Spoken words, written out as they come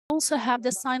also have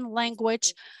the sign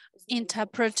language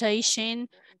interpretation.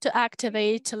 To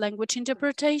activate language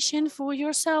interpretation for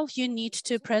yourself, you need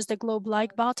to press the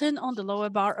globe-like button on the lower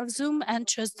bar of Zoom and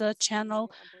choose the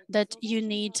channel that you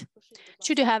need.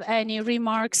 Should you have any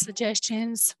remarks,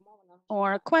 suggestions,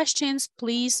 or questions,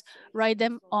 please write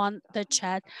them on the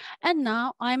chat. And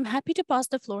now I'm happy to pass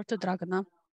the floor to Dragana.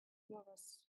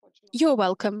 You're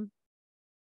welcome.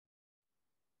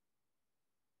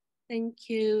 Thank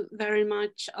you very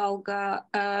much, Olga.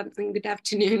 And good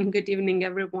afternoon, good evening,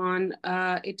 everyone.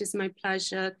 It is my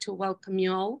pleasure to welcome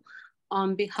you all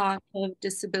on behalf of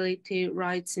Disability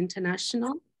Rights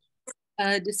International.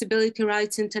 Disability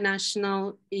Rights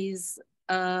International is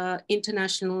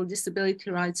international disability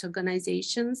rights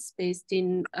organizations based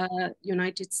in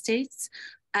United States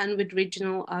and with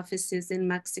regional offices in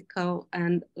Mexico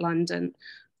and London.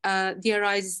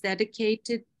 DRI is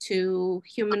dedicated to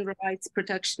human rights,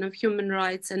 protection of human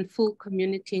rights, and full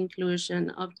community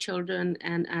inclusion of children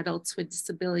and adults with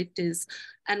disabilities.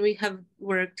 And we have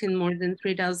worked in more than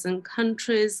 3,000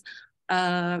 countries,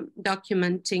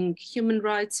 documenting human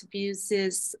rights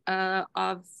abuses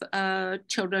of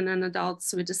children and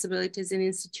adults with disabilities in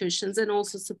institutions, and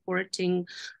also supporting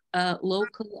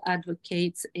local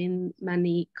advocates in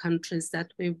many countries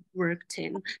that we've worked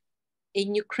in.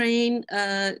 In Ukraine,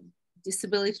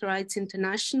 Disability Rights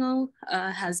International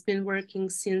has been working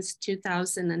since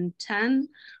 2010.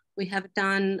 We have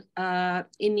done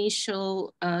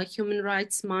initial human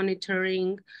rights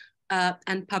monitoring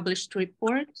and published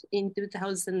report in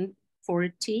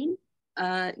 2014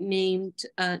 named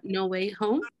No Way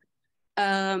Home.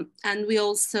 And we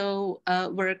also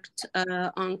worked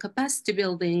on capacity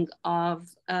building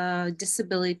of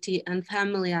disability and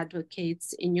family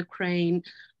advocates in Ukraine,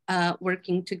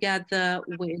 working together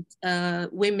with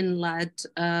women-led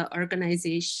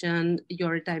organization,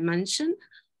 Your Dimension.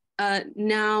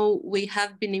 Now we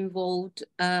have been involved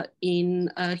in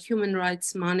human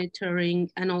rights monitoring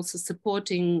and also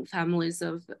supporting families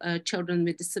of children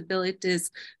with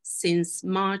disabilities since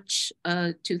March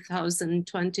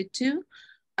 2022.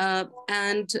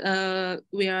 And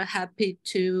we are happy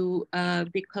to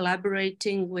be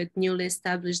collaborating with newly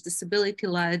established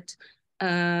disability-led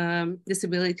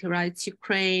Disability Rights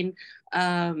Ukraine,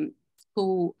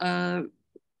 who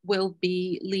will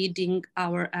be leading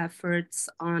our efforts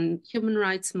on human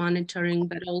rights monitoring,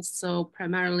 but also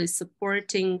primarily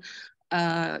supporting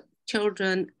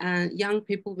children and young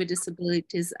people with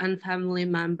disabilities and family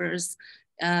members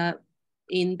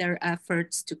in their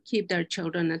efforts to keep their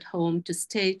children at home, to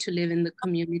stay, to live in the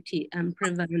community, and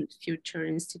prevent future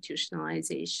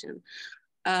institutionalization.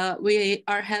 We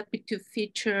are happy to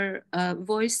feature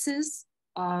voices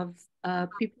of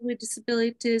people with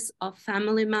disabilities, of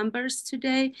family members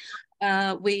today.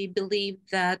 We believe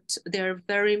that they're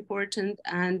very important,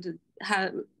 and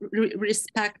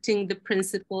respecting the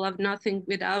principle of nothing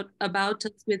about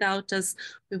us without us,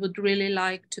 we would really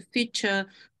like to feature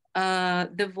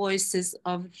the voices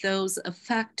of those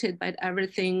affected by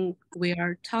everything we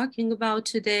are talking about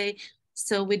today.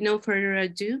 So with no further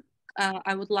ado,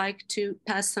 I would like to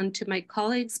pass on to my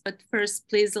colleagues, but first,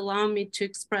 please allow me to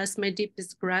express my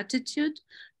deepest gratitude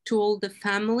to all the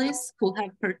families who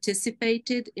have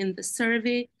participated in the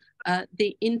survey,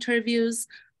 the interviews,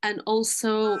 and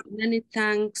also many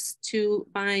thanks to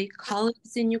my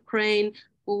colleagues in Ukraine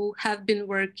who have been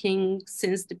working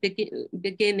since the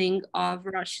beginning of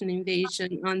Russian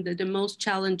invasion under the most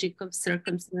challenging of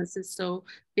circumstances. So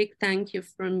big thank you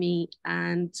from me,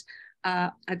 and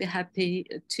I'd be happy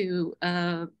to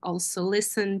also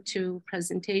listen to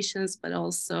presentations, but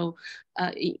also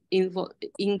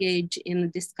engage in a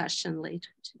discussion later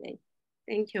today.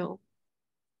 Thank you.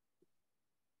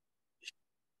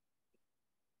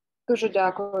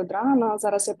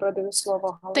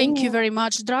 Thank you very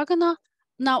much, Dragana.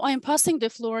 Now I'm passing the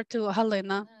floor to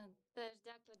Halyna.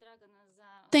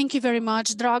 Thank you very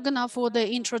much, Dragana, for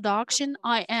the introduction.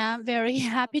 I am very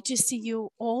happy to see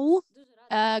you all.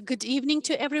 Good evening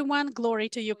to everyone. Glory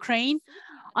to Ukraine.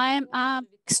 I am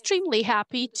extremely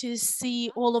happy to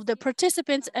see all of the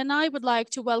participants, and I would like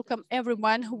to welcome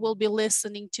everyone who will be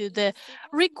listening to the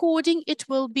recording. It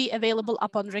will be available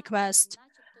upon request.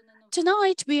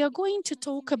 Tonight, we are going to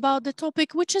talk about the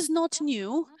topic which is not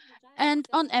new and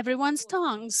on everyone's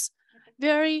tongues.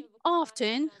 Very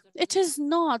often, it is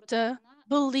not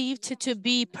believed to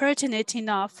be pertinent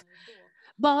enough,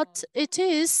 but it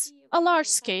is a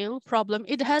large-scale problem.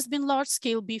 It has been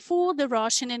large-scale before the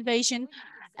Russian invasion,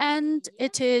 and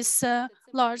it is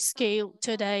large-scale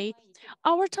today.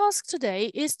 Our task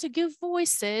today is to give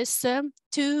voices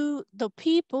to the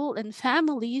people and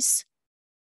families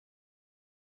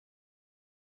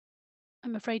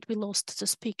I'm afraid we lost the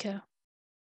speaker.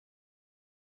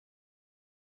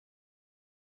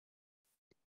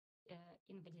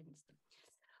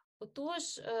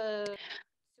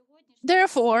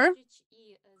 Therefore,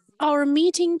 our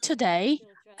meeting today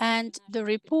and the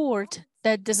report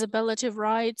that Disability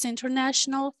Rights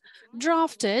International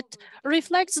drafted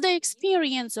reflects the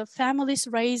experience of families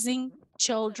raising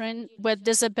children with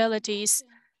disabilities.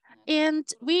 And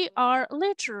we are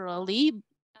literally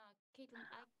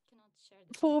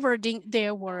forwarding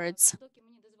their words.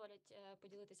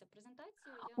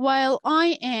 While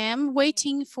I am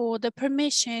waiting for the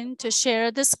permission to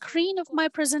share the screen of my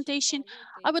presentation,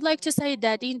 I would like to say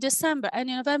that in December and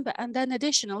in November, and then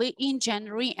additionally in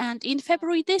January and in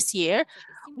February this year,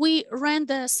 we ran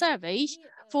the survey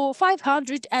for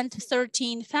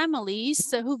 513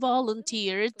 families who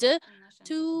volunteered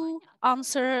to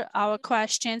answer our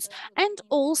questions, and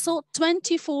also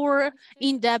 24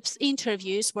 in-depth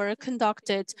interviews were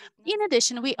conducted. In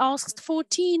addition, we asked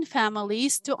 14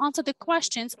 families to answer the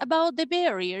questions about the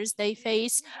barriers they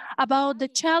face, about the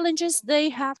challenges they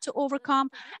have to overcome,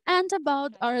 and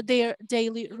about their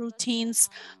daily routines.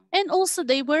 And also,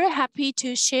 they were happy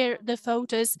to share the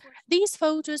photos. These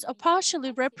photos are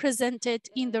partially represented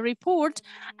in the report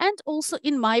and also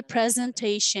in my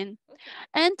presentation.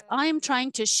 And I'm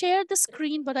trying to share the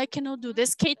screen, but I cannot do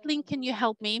this. Caitlin, can you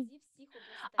help me?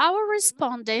 Our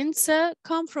respondents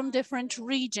come from different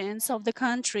regions of the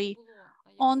country.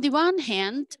 On the one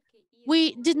hand,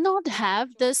 we did not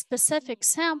have the specific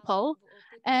sample,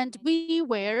 and we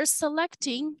were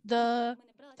selecting the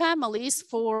families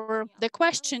for the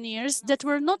questionnaires that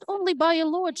were not only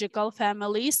biological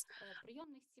families,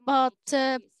 but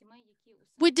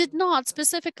we did not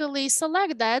specifically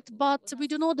select that, but we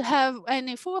do not have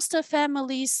any foster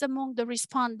families among the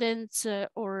respondents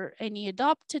or any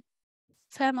adopted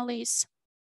families.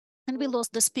 And we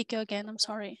lost the speaker again, I'm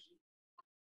sorry.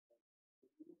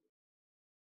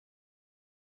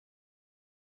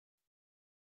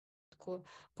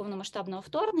 Повномасштабного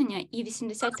вторгнення, і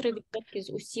 83% з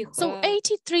усіх So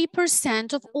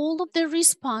 83% of all of the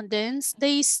respondents,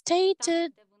 they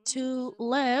stated to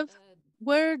live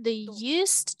where they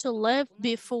used to live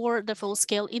before the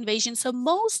full-scale invasion. So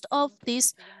most of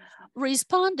these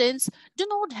respondents do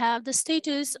not have the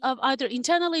status of either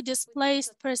internally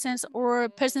displaced persons or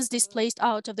persons displaced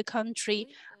out of the country.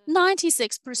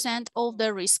 96% of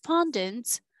the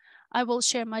respondents, I will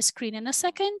share my screen in a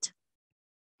second.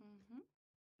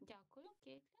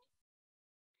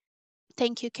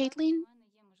 Thank you, Caitlin.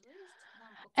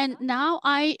 And now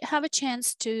I have a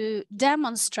chance to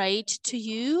demonstrate to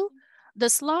you the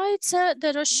slides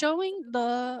that are showing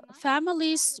the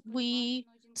families we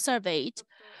surveyed.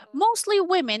 Mostly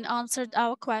women answered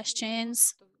our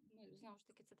questions.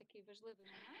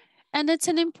 And it's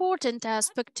an important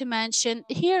aspect to mention.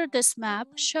 Here, this map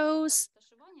shows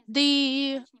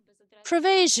the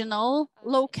provisional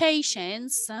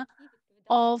locations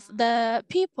of the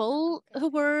people who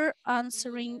were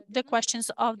answering the questions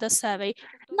of the survey.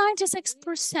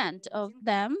 96% of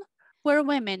them were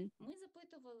women.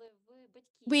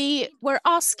 We were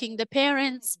asking the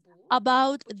parents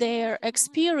about their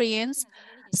experience,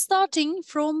 starting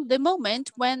from the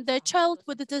moment when the child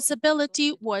with a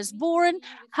disability was born,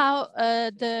 how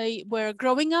they were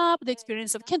growing up, the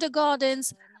experience of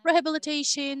kindergartens,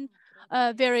 rehabilitation,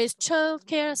 various child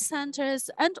care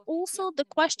centers, and also the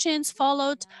questions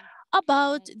followed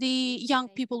about the young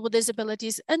people with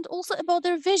disabilities and also about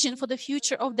their vision for the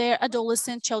future of their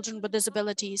adolescent children with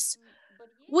disabilities.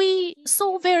 We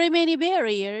saw very many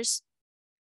barriers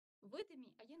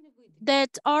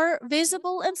that are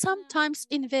visible and sometimes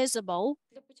invisible.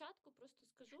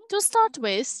 To start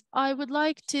with, I would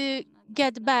like to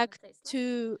get back to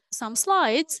some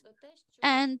slides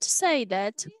and say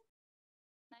that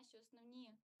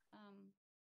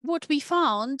what we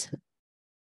found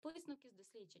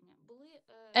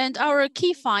and our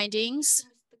key findings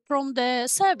from the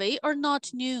survey are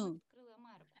not new.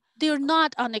 They're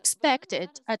not unexpected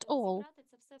at all.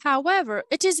 However,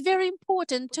 it is very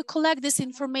important to collect this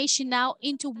information now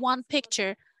into one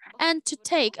picture and to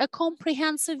take a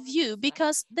comprehensive view,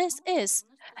 because this is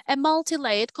a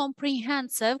multi-layered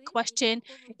comprehensive question.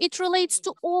 It relates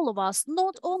to all of us,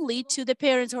 not only to the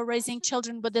parents who are raising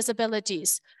children with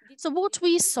disabilities. So what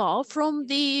we saw from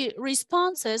the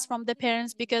responses from the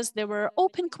parents, because there were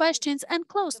open questions and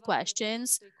closed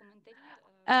questions,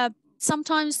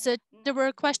 sometimes there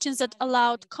were questions that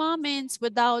allowed comments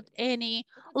without any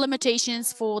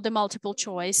limitations for the multiple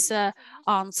choice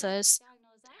answers.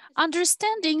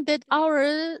 Understanding that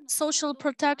our social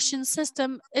protection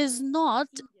system is not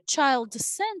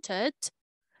child-centered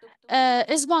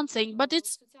is one thing, but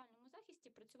it's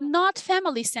not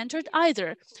family-centered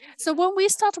either. So when we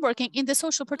start working in the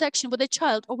social protection with a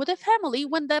child or with a family,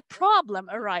 when the problem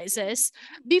arises,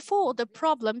 before the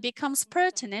problem becomes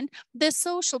pertinent, the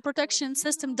social protection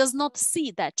system does not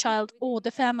see that child or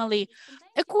the family.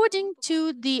 According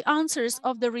to the answers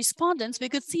of the respondents, we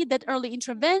could see that early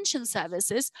intervention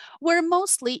services were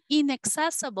mostly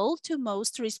inaccessible to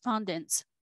most respondents.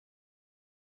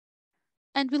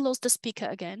 And we lost the speaker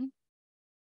again.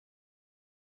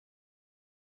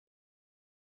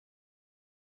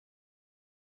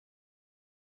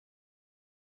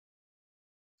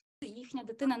 Їхня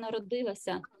дитина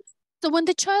народилася. So when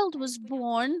the child was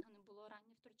born,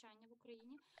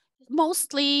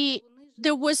 mostly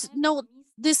there was no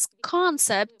this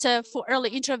concept for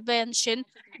early intervention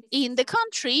in the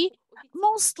country,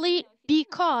 mostly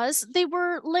because they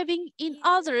were living in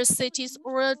other cities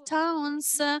or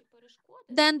towns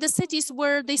than the cities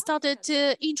where they started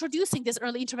introducing these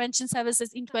early intervention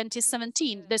services in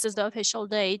 2017. This is the official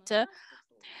date.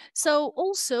 So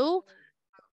also,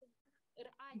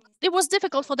 it was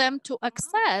difficult for them to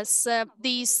access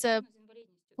these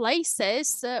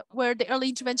places where the early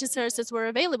intervention services were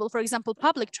available. For example,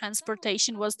 public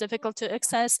transportation was difficult to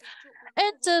access,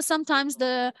 and sometimes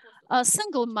the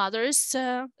single mothers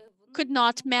could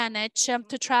not manage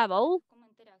to travel.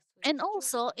 And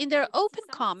also, in their open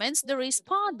comments, the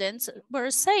respondents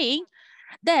were saying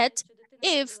that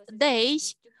if they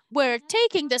were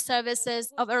taking the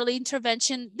services of early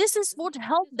intervention, this is what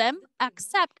helped them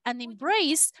accept and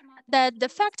embrace that the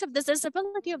fact of the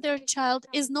disability of their child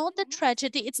is not the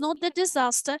tragedy, it's not the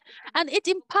disaster, and it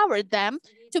empowered them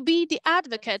to be the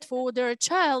advocate for their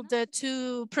child,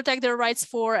 to protect their rights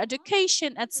for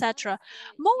education, etc.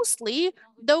 Mostly,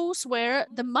 those were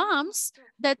the moms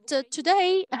that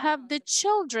today have the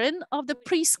children of the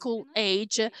preschool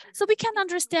age. So we can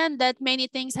understand that many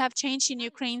things have changed in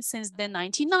Ukraine since the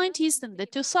 1990s and the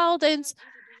 2000s,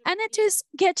 and it is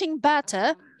getting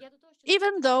better,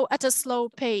 even though at a slow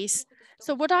pace.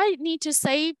 So what I need to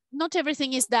say, not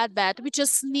everything is that bad. We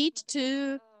just need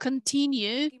to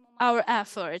continue our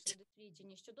effort.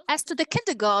 As to the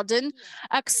kindergarten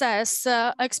access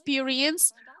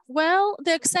experience, well,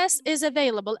 the access is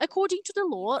available. According to the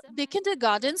law, the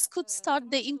kindergartens could start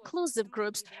the inclusive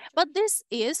groups, but this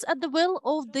is at the will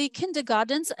of the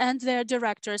kindergartens and their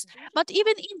directors. But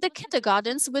even in the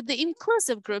kindergartens with the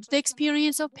inclusive groups, the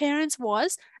experience of parents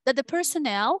was that the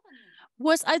personnel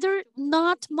was either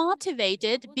not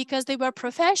motivated because they were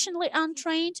professionally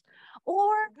untrained,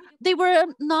 or they were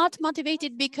not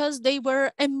motivated because they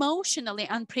were emotionally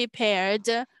unprepared.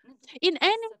 In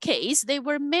any case, they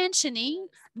were mentioning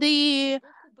the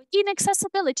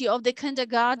inaccessibility of the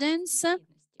kindergartens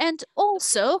and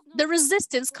also the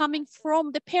resistance coming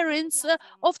from the parents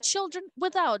of children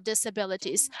without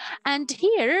disabilities. And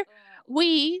here,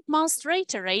 we must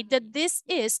reiterate that this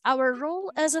is our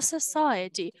role as a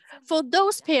society. For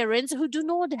those parents who do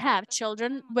not have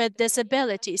children with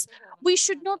disabilities, we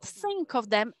should not think of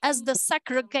them as the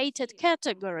segregated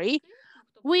category.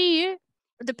 We,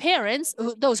 the parents,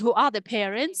 those who are the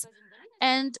parents,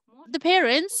 and the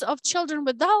parents of children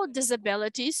without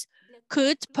disabilities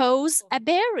could pose a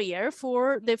barrier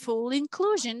for the full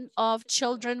inclusion of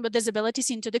children with disabilities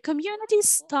into the community,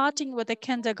 starting with the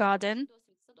kindergarten.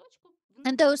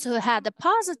 And those who had a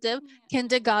positive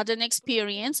kindergarten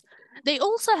experience, they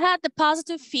also had the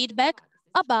positive feedback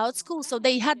about schools. So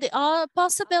they had the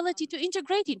possibility to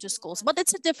integrate into schools, but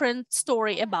it's a different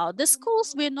story about the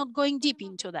schools. We're not going deep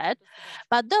into that.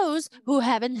 But those who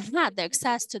haven't had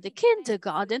access to the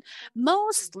kindergarten,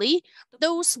 mostly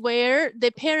those were the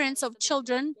parents of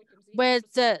children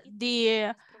with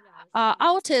the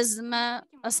autism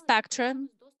spectrum.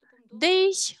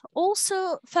 They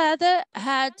also further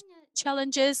had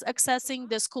challenges accessing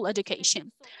the school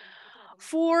education.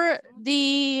 For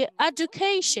the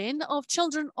education of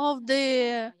children of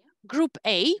the group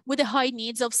A with the high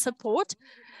needs of support,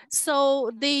 so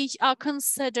they are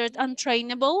considered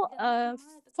untrainable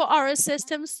for our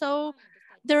system. So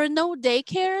there are no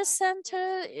daycare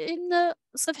center in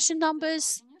sufficient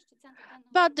numbers.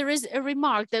 But there is a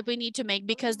remark that we need to make,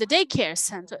 because the daycare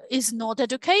center is not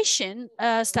education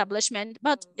establishment,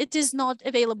 but it is not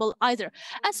available either,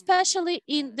 especially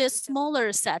in the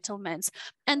smaller settlements.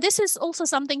 And this is also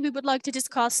something we would like to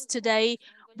discuss today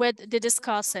with the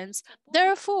discussants.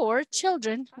 Therefore,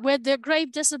 children with their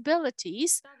grave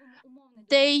disabilities,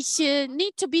 they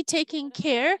need to be taken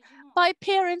care by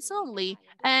parents only.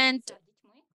 And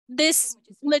this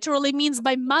literally means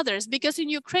by mothers, because in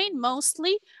Ukraine,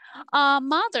 mostly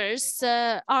mothers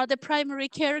are the primary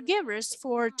caregivers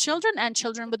for children and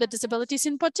children with the disabilities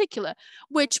in particular,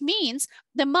 which means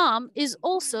the mom is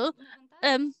also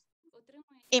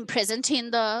imprisoned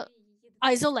in the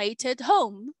isolated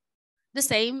home, the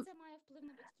same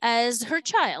as her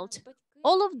child.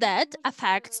 All of that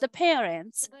affects the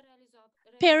parents.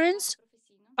 Parents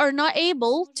are not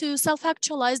able to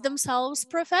self-actualize themselves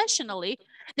professionally.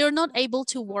 They're not able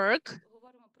to work.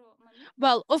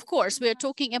 Well, of course, we're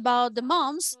talking about the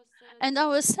moms, and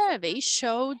our survey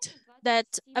showed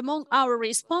that among our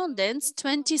respondents,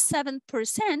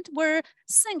 27% were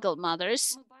single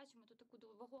mothers.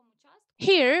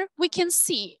 Here we can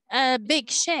see a big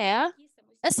share,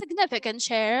 a significant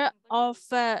share of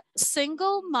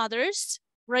single mothers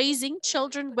raising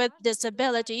children with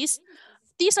disabilities.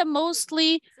 These are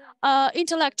mostly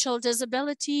intellectual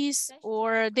disabilities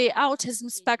or the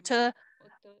autism spectrum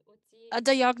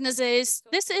diagnosis.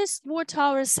 This is what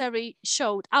our survey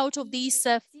showed. Out of these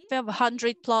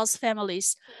 500 plus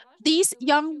families, these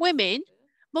young women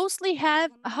mostly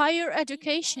have a higher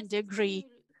education degree.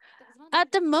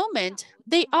 At the moment,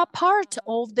 they are part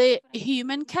of the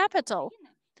human capital.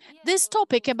 This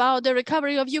topic about the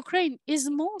recovery of Ukraine is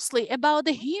mostly about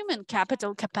the human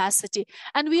capital capacity,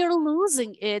 and we are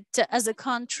losing it as a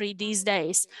country these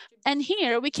days. And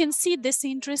here we can see this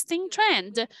interesting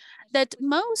trend that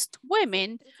most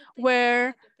women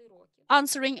were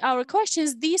answering our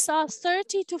questions. These are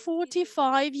 30 to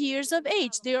 45 years of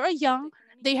age. They are young,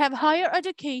 they have higher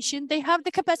education, they have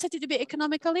the capacity to be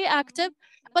economically active,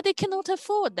 but they cannot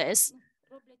afford this.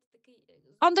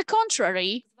 On the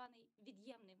contrary,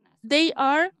 they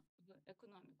are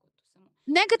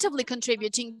negatively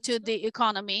contributing to the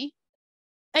economy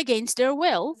against their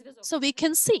will. So we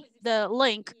can see the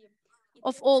link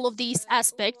of all of these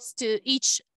aspects to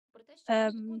each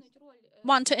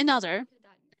one to another.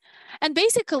 And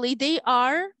basically, they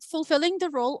are fulfilling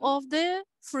the role of the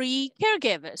free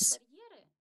caregivers.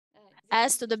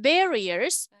 As to the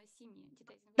barriers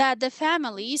that the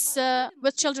families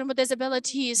with children with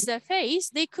disabilities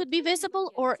face, they could be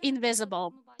visible or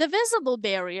invisible. The visible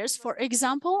barriers, for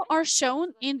example, are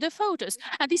shown in the photos.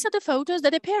 And these are the photos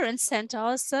that the parents sent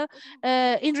us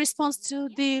in response to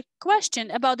the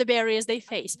question about the barriers they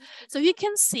face. So you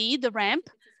can see the ramp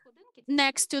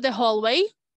next to the hallway,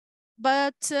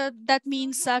 but that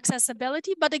means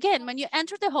accessibility. But again, when you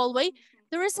enter the hallway,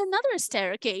 there is another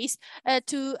staircase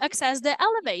to access the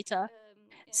elevator.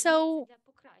 So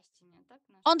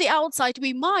on the outside,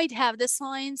 we might have the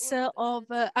signs of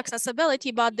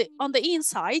accessibility, but on the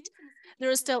inside,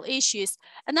 there are still issues.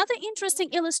 Another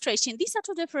interesting illustration, these are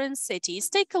two different cities.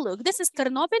 Take a look. This is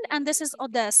Ternopil and this is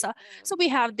Odessa. So we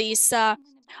have these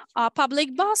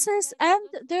public buses, and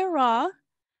there are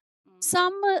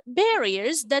some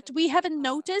barriers that we haven't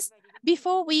noticed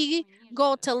before we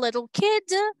got a little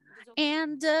kid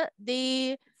and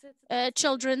the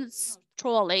children's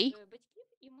trolley.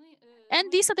 And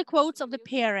these are the quotes of the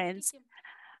parents.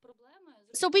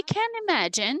 So we can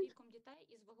imagine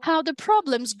how the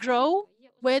problems grow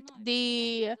with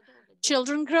the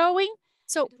children growing.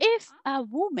 So if a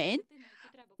woman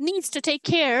needs to take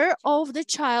care of the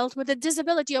child with a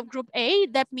disability of group A,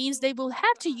 that means they will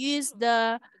have to use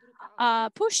the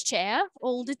pushchair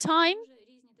all the time.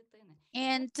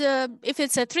 And if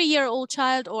it's a 3-year-old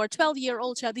child or a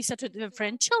 12-year-old child, these are two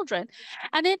different children.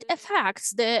 And it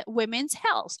affects the women's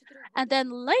health. And then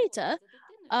later,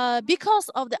 because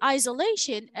of the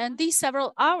isolation and these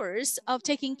several hours of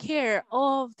taking care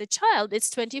of the child, it's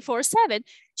 24/7,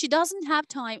 she doesn't have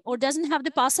time or doesn't have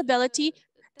the possibility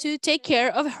to take care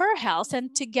of her health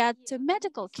and to get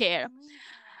medical care.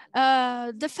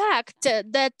 The fact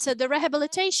that the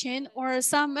rehabilitation or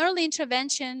some early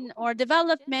intervention or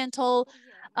developmental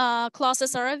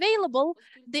classes are available,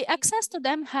 the access to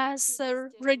them has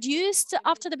reduced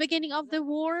after the beginning of the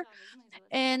war.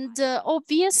 And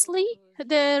obviously,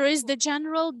 there is the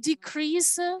general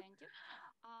decrease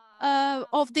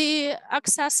of the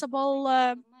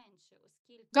accessible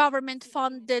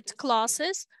government-funded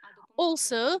classes.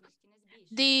 Also,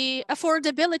 the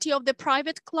affordability of the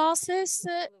private classes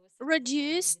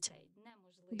reduced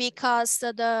because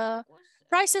the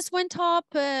prices went up,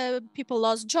 people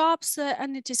lost jobs,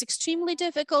 and it is extremely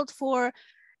difficult for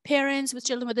parents with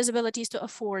children with disabilities to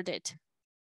afford it.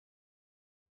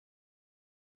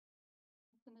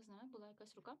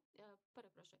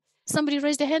 Somebody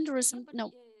raised a hand or some?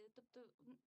 No.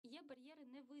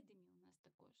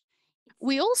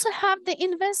 We also have the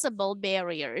invisible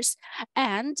barriers,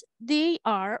 and they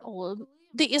are all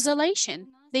the isolation.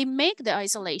 They make the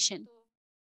isolation.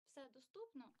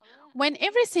 When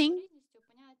everything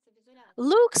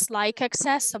looks like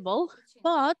accessible,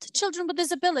 but children with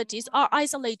disabilities are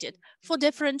isolated for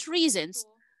different reasons.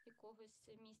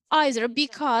 Either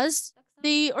because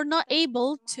they are not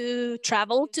able to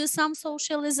travel to some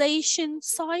socialization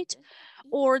site,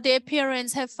 or their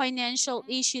parents have financial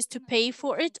issues to pay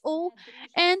for it all.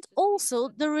 And also,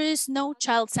 there is no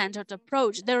child-centered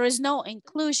approach. There is no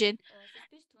inclusion.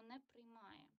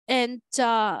 And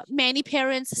many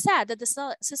parents said that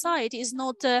the society is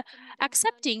not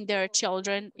accepting their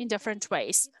children in different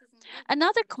ways.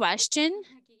 Another question,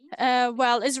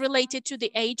 is related to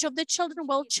the age of the children.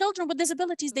 Well, children with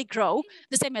disabilities, they grow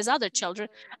the same as other children,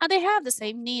 and they have the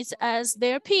same needs as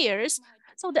their peers.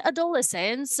 So the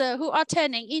adolescents who are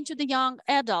turning into the young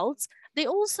adults, they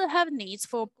also have needs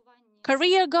for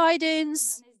career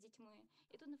guidance,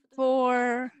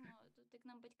 for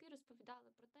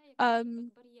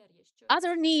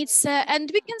other needs, and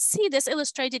we can see this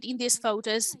illustrated in these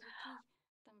photos.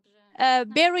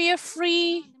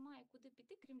 Barrier-free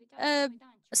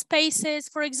spaces,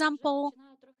 for example.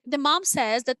 The mom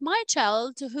says that my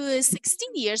child, who is 16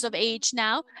 years of age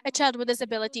now, a child with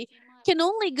disability, can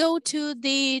only go to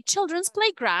the children's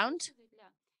playground,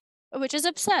 which is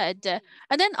absurd.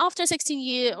 And then after 16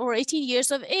 years or 18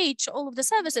 years of age, all of the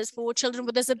services for children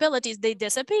with disabilities, they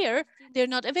disappear. They're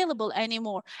not available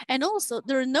anymore. And also,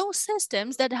 there are no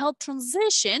systems that help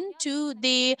transition to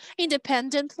the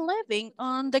independent living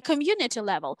on the community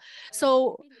level.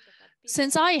 So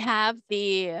since I have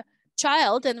the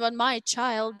child, and when my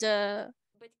child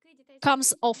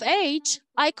comes of age,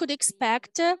 I could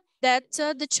expect that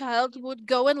the child would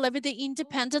go and live the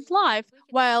independent life,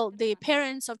 while the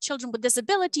parents of children with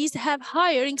disabilities have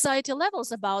higher anxiety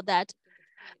levels about that,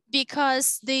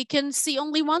 because they can see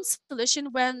only one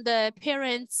solution when the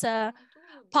parents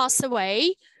pass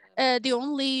away. The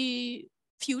only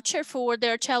future for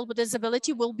their child with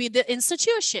disability will be the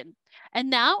institution. And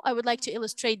now I would like to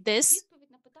illustrate this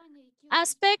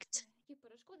aspect.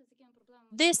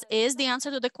 This is the answer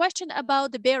to the question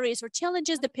about the barriers or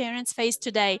challenges the parents face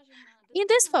today. In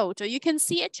this photo, you can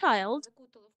see a child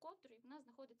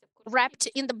wrapped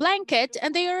in the blanket,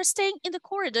 and they are staying in the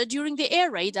corridor during the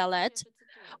air raid alert.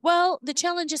 Well, the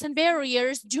challenges and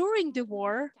barriers during the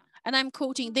war, and I'm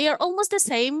quoting, they are almost the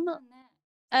same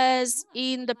as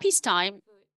in the peacetime.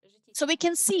 So we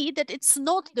can see that it's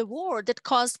not the war that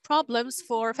caused problems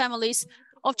for families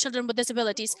of children with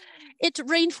disabilities. It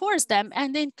reinforced them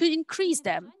and then could increase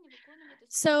them.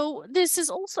 So this is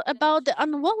also about the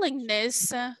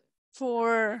unwillingness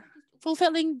for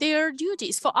fulfilling their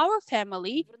duties. For our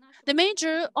family, the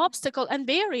major obstacle and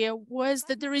barrier was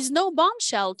that there is no bomb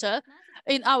shelter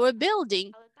in our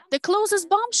building. The closest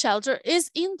bomb shelter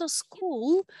is in the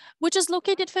school, which is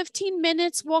located 15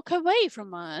 minutes walk away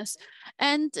from us.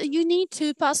 And you need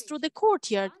to pass through the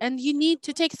courtyard, and you need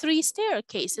to take 3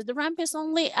 staircases. The ramp is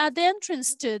only at the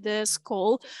entrance to the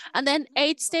school, and then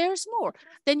 8 stairs more.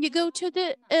 Then you go to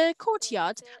the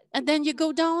courtyard, and then you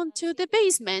go down to the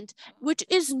basement, which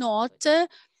is not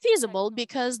feasible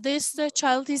because this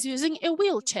child is using a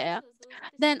wheelchair.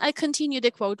 Then I continue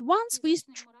the quote. Once we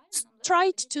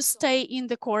tried to stay in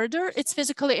the corridor, it's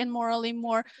physically and morally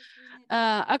more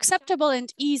acceptable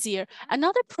and easier.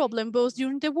 Another problem, both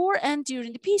during the war and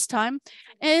during the peacetime,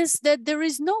 is that there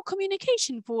is no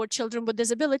communication for children with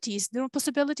disabilities, no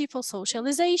possibility for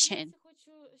socialization.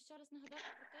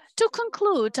 To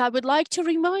conclude, I would like to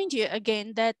remind you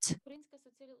again that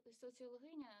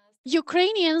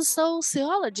Ukrainian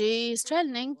sociologist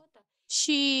Strelning,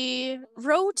 she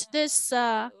wrote this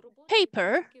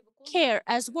paper, Care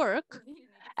as Work,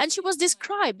 and she was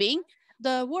describing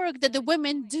the work that the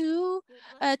women do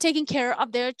taking care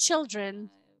of their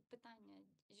children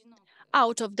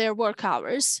out of their work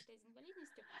hours.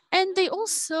 And they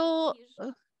also,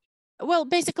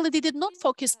 basically they did not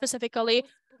focus specifically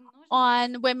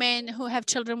on women who have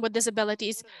children with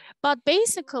disabilities, but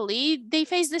basically they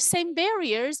face the same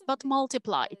barriers but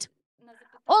multiplied.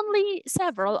 Only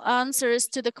several answers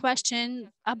to the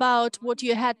question about what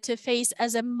you had to face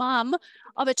as a mom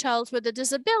of a child with a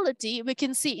disability. We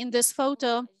can see in this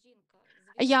photo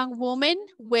a young woman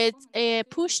with a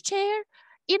pushchair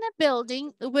in a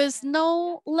building with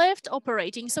no lift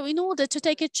operating. So in order to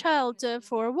take a child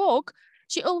for a walk,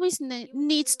 she always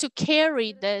needs to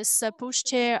carry this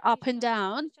pushchair up and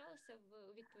down.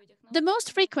 The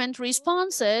most frequent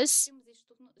responses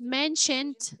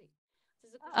mentioned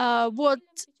what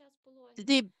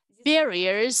the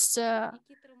barriers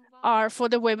are for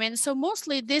the women. So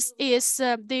mostly this is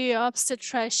the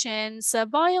obstetricians,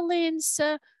 violence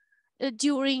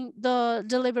during the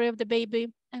delivery of the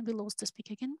baby. And we lost the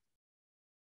speaker again.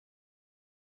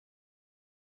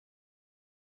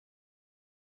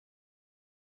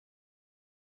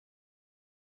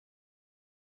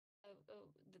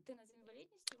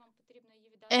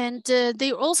 And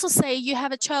they also say you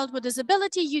have a child with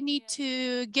disability, you need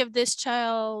to give this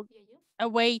child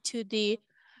away to the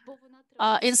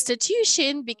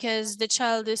institution because the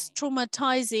child is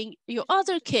traumatizing your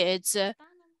other kids.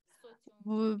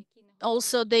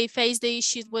 Also, they face the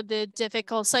issues with the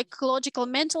difficult psychological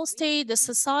mental state, the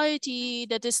society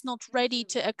that is not ready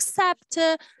to accept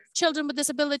children with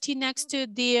disability next to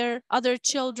their other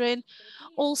children.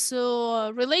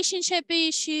 Also, relationship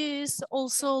issues,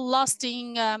 also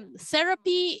lasting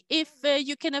therapy if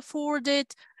you can afford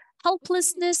it,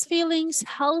 helplessness feelings,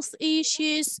 health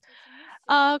issues,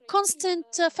 constant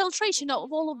filtration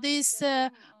of all of these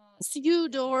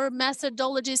pseudo or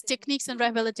methodologies, techniques, and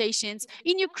rehabilitations.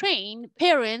 In Ukraine,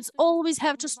 parents always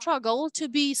have to struggle to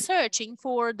be searching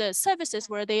for the services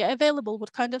where they are available,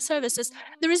 what kind of services.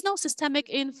 There is no systemic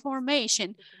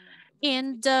information.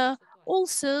 And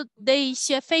also, they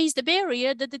face the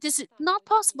barrier that it is not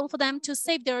possible for them to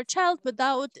save their child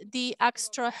without the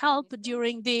extra help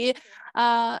during the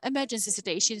emergency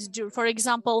situations, for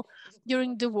example,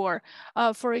 during the war.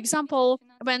 For example,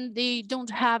 when they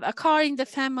don't have a car in the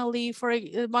family, for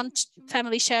one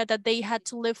family shared that they had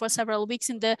to live for several weeks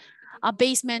in the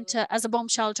basement as a bomb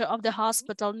shelter of the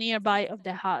hospital nearby of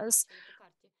the house.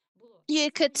 You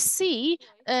could see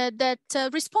that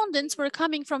respondents were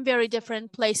coming from very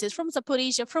different places, from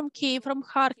Zaporizhia, from Kiev, from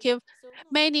Kharkiv.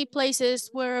 Many places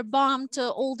were bombed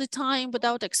all the time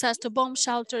without access to bomb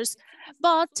shelters.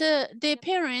 But their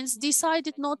parents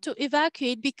decided not to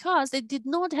evacuate because they did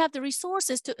not have the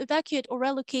resources to evacuate or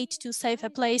relocate to safer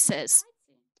places.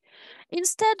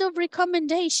 Instead of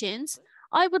recommendations,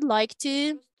 I would like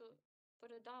to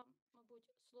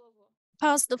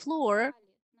pass the floor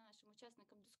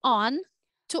on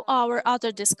to our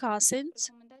other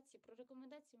discussants.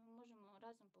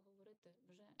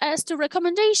 As to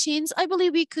recommendations, I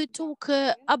believe we could talk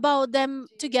about them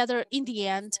together in the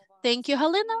end. Thank you,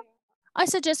 Halyna. I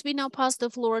suggest we now pass the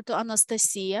floor to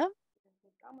Anastasia.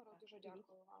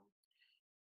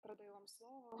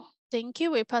 Thank you.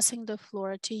 We're passing the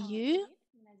floor to you.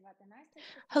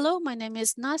 Hello, my name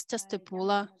is Nastasia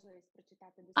Stepula.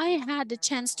 I had the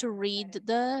chance to read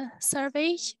the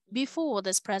survey before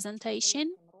this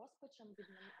presentation,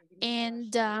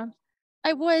 and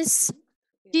I was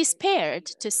despaired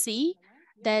to see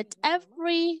that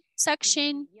every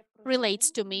section relates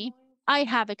to me. I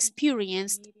have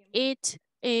experienced it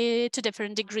to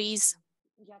different degrees.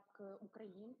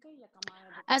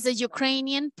 As a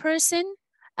Ukrainian person,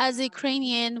 as a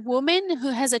Ukrainian woman who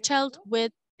has a child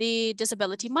with the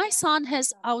disability, my son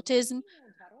has autism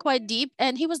quite deep,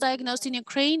 and he was diagnosed in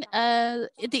Ukraine at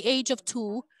the age of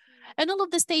 2. And all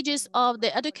of the stages of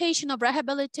the education of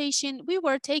rehabilitation, we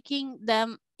were taking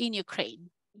them in Ukraine.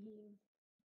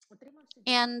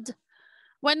 And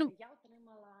when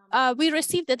we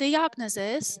received the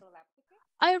diagnosis,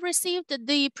 I received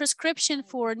the prescription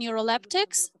for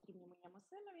neuroleptics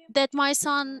that my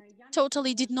son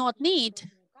totally did not need.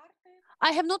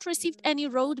 I have not received any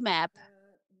roadmap,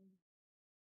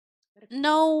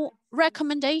 no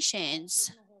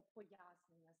recommendations,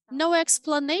 no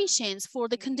explanations for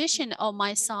the condition of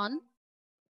my son.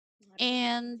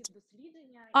 And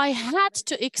I had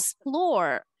to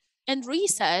explore and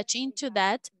research into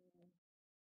that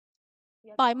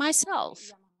by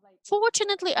myself.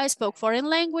 Fortunately, I spoke foreign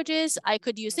languages, I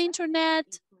could use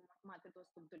internet,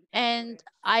 and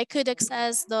I could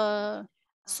access the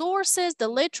sources, the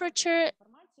literature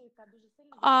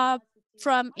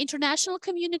from international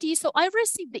communities. So I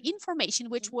received the information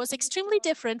which was extremely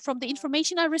different from the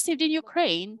information I received in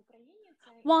Ukraine.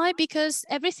 Why? Because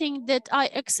everything that I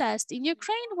accessed in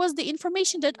Ukraine was the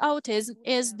information that autism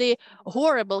is the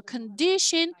horrible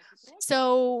condition.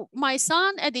 So my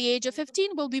son at the age of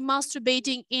 15 will be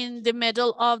masturbating in the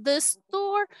middle of the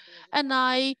store, and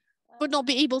I would not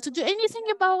be able to do anything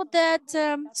about that.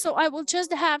 So I will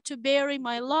just have to bury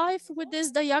my life with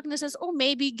this diagnosis, or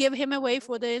maybe give him away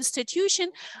for the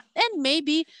institution, and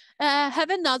maybe have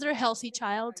another healthy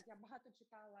child.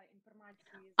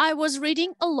 I was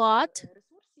reading a lot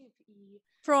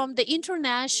from the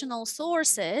international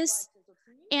sources,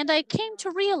 and I came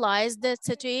to realize that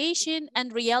situation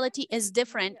and reality is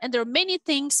different, and there are many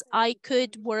things I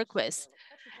could work with.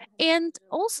 And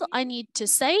also, I need to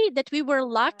say that we were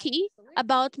lucky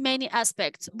about many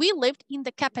aspects. We lived in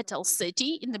the capital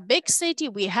city, in the big city.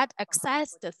 We had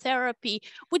access to therapy.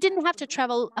 We didn't have to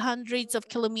travel hundreds of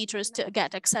kilometers to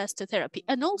get access to therapy.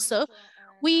 And also,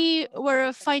 we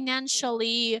were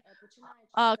financially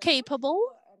capable.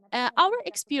 Our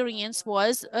experience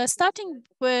was starting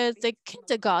with the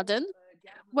kindergarten.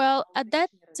 Well, at that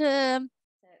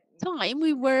time,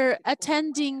 we were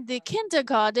attending the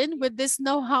kindergarten with this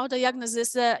know-how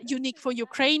diagnosis unique for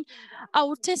Ukraine,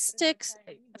 autistic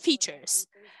features.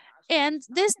 And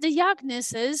this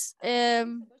diagnosis,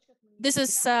 this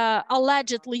is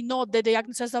allegedly not the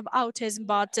diagnosis of autism,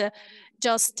 but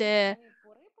just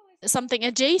something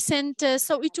adjacent.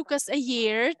 So it took us a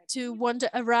year to wander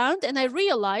around, and I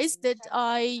realized that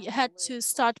I had to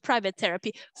start private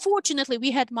therapy. Fortunately,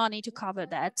 we had money to cover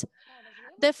that.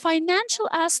 The financial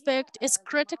aspect is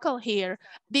critical here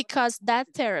because that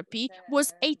therapy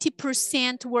was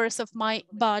 80% worth of my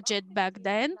budget back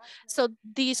then. So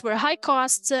these were high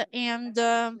costs, and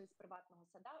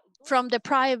from the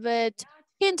private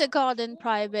kindergarten,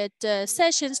 private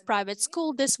sessions, private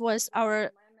school, this was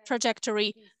our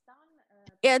trajectory.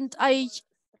 And I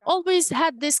always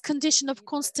had this condition of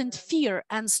constant fear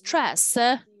and stress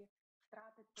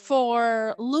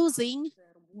for losing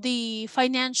the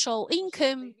financial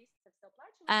income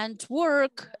and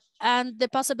work and the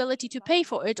possibility to pay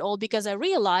for it all, because I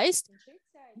realized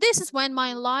this is when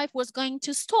my life was going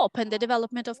to stop and the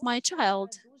development of my child.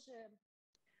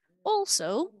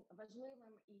 Also,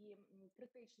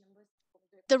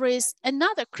 there is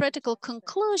another critical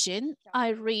conclusion I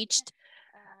reached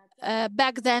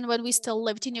back then when we still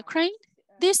lived in Ukraine.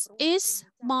 This is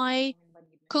my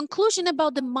conclusion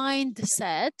about the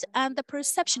mindset and the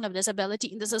perception of disability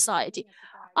in the society.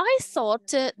 I thought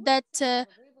that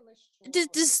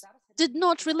this did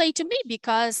not relate to me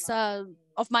because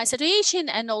of my situation,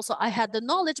 and also I had the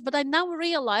knowledge, but I now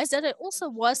realize that I also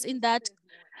was in that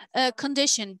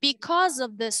condition because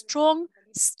of the strong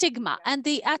stigma and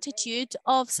the attitude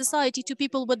of society to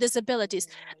people with disabilities.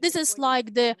 This is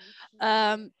like the,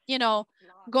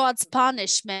 God's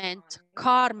punishment,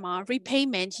 karma,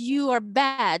 repayment. You are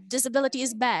bad. Disability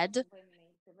is bad.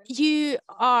 You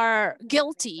are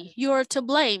guilty. You're to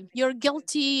blame. You're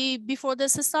guilty before the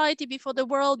society, before the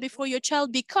world, before your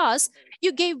child, because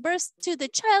you gave birth to the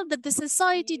child that the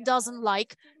society doesn't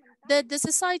like, that the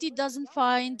society doesn't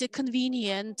find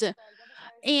convenient.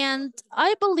 And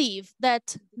I believe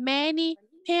that many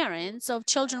parents of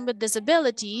children with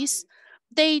disabilities,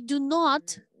 they do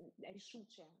not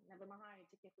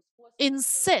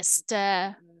insist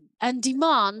and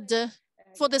demand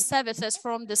for the services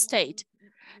from the state.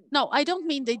 No, I don't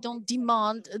mean they don't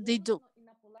demand, they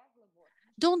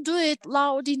don't do it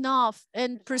loud enough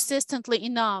and persistently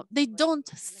enough. They don't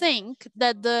think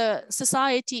that the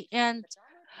society and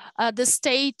the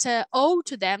state owe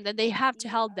to them, that they have to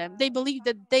help them. They believe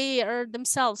that they are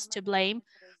themselves to blame,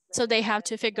 so they have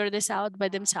to figure this out by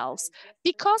themselves.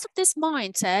 Because of this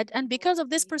mindset and because of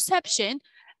this perception,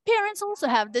 parents also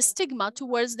have the stigma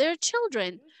towards their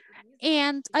children.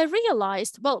 And I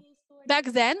realized, well, back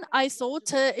then I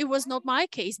thought it was not my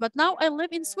case, but now I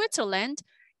live in Switzerland,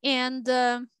 and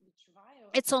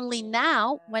it's only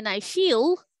now when I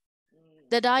feel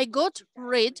that I got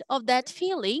rid of that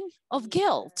feeling of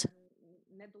guilt,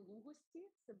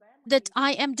 that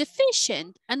I am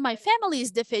deficient and my family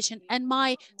is deficient and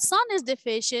my son is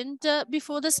deficient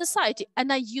before the society.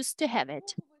 And I used to have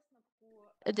it,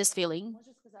 this feeling.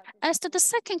 As to the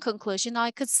second conclusion,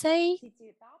 I could say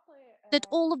that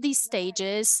all of these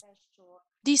stages,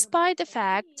 despite the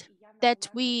fact that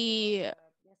we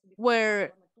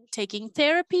were taking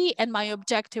therapy and my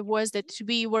objective was that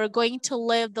we were going to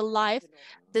live the life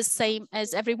the same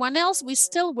as everyone else, we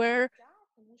still were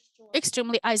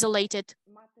extremely isolated.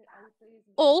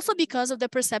 Also because of the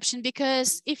perception,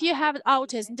 because if you have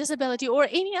autism, disability, or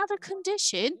any other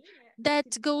condition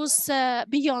that goes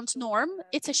beyond norm,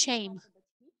 it's a shame.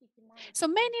 So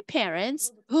many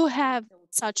parents who have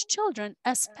such children,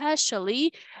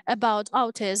 especially about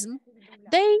autism,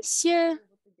 they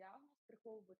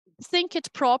think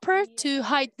it proper to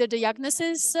hide the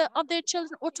diagnosis of their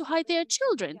children or to hide their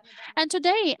children. And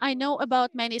today I know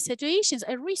about many situations.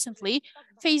 I recently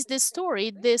faced this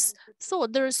story, this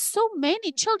thought. There are so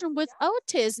many children with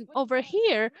autism over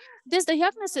here. This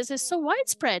diagnosis is so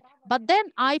widespread. But then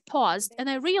I paused and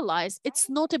I realized it's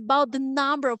not about the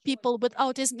number of people with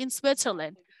autism in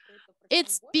Switzerland.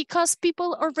 It's because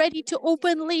people are ready to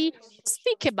openly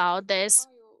speak about this.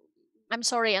 I'm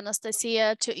sorry,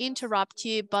 Anastasia, to interrupt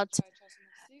you, but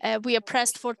we are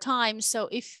pressed for time. So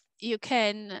if you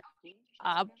can,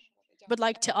 would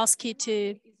like to ask you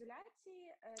to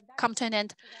come to an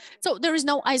end. So there is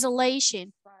no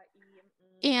isolation.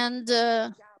 And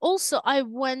also I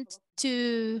want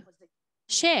to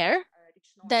share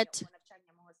that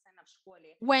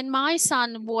when my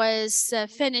son was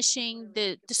finishing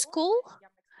the school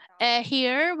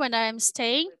here when I'm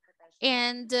staying,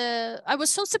 And I was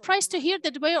so surprised to hear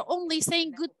that we are only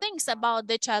saying good things about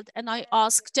the child. And I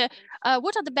asked,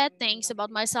 what are the bad things about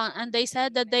my son? And they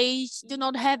said that they do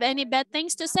not have any bad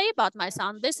things to say about my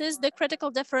son. This is the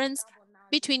critical difference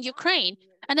between Ukraine.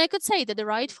 And I could say that the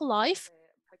right for life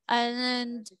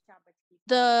and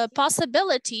the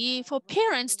possibility for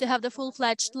parents to have the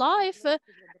full-fledged life,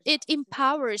 it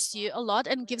empowers you a lot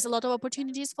and gives a lot of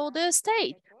opportunities for the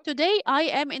state. Today, I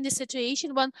am in the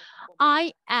situation when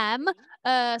I am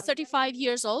 35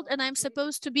 years old and I'm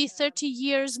supposed to be 30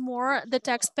 years more the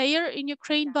taxpayer in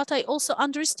Ukraine, but I also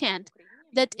understand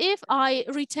that if I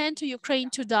return to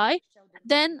Ukraine to die,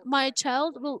 then my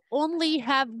child will only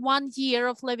have 1 year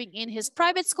of living in his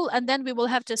private school and then we will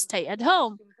have to stay at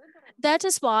home. That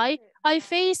is why I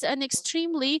face an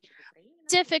extremely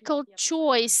difficult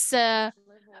choice to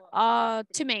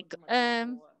make.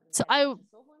 So I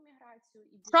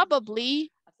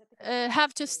probably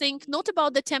have to think not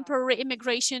about the temporary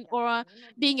immigration or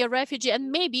being a refugee and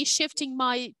maybe shifting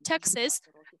my taxes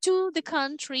to the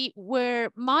country where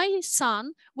my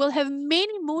son will have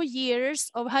many more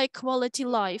years of high quality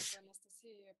life.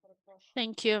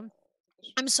 Thank you.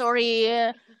 I'm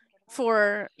sorry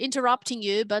for interrupting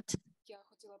you, but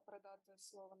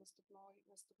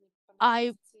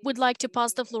I would like to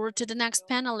pass the floor to the next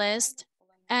panelist,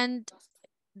 and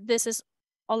this is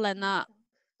Olena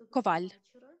Koval.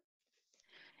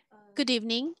 Good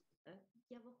evening.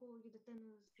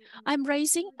 I'm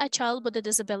raising a child with a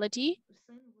disability.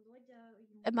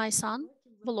 My son,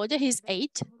 Volodya, he's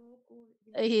 8.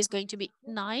 He's going to be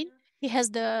 9. He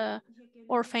has the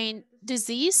orphan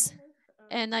disease,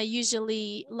 and I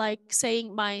usually like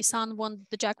saying my son won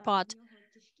the jackpot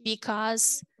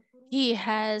because he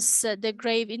has the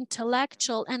grave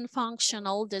intellectual and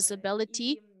functional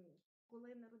disability.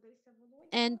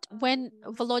 And when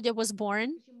Volodya was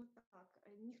born,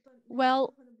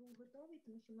 well,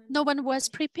 no one was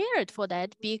prepared for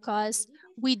that because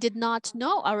we did not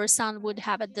know our son would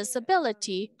have a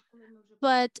disability.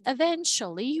 But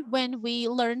eventually, when we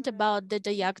learned about the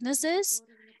diagnosis,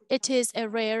 it is a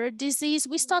rare disease,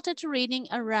 we started reading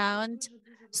around.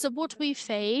 So what we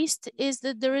faced is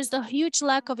that there is a huge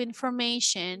lack of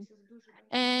information.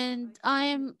 And I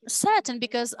am certain,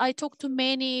 because I talk to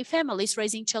many families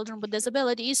raising children with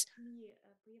disabilities,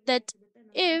 that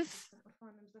if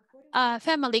a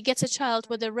family gets a child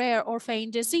with a rare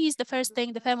orphan disease, the first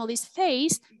thing the families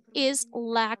face is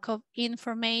lack of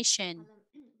information.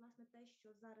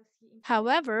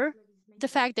 However, the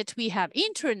fact that we have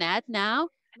internet now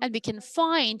and we can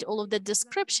find all of the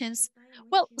descriptions,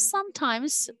 well,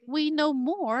 sometimes we know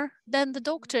more than the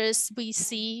doctors we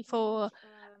see for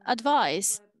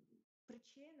advice,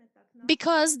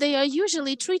 because they are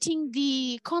usually treating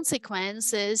the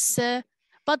consequences,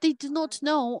 but they do not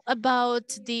know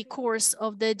about the course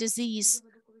of the disease.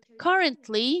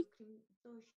 Currently,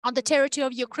 on the territory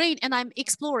of Ukraine, and I'm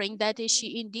exploring that issue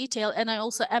in detail, and I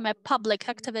also am a public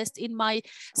activist in my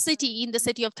city, in the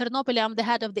city of Ternopil. I'm the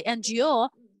head of the NGO.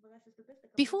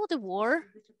 Before the war,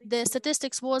 the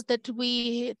statistics was that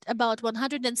we had about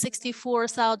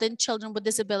 164,000 children with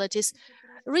disabilities.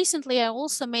 Recently, I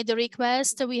also made the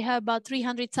request. We have about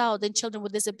 300,000 children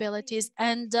with disabilities,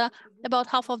 and about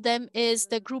half of them is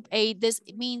the group A. This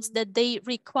means that they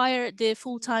require the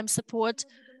full-time support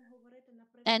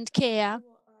and care.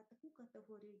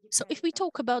 So if we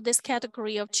talk about this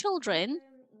category of children,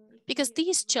 because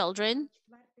these children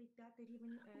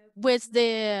with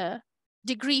the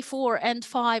degree 4 and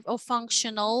 5 of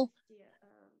functional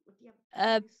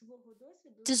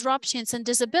disruptions and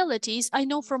disabilities, I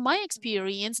know from my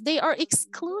experience, they are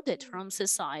excluded from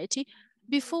society.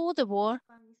 Before the war,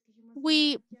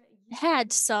 we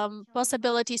had some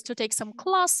possibilities to take some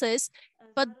classes,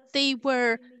 but they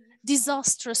were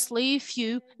disastrously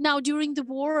few. Now, during the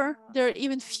war, there are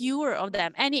even fewer of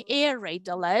them. Any air raid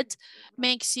alert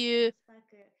makes you,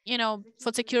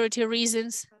 for security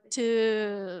reasons,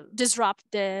 to disrupt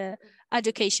the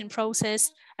education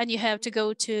process, and you have to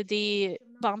go to the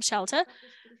bomb shelter.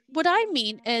 What I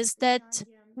mean is that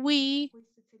we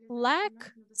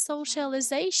lack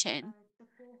socialization.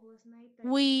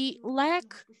 We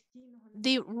lack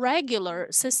the regular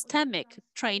systemic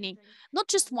training, not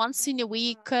just once in a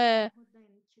week,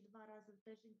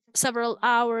 several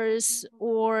hours,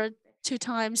 or 2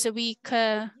 times a week.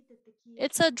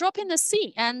 It's a drop in the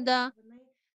sea. And the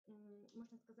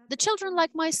children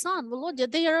like my son,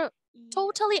 Volodya, they are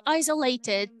totally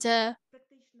isolated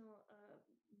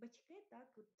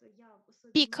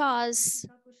because,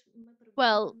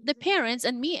 well, the parents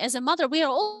and me as a mother, we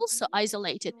are also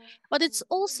isolated. But it's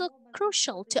also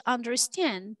crucial to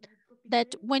understand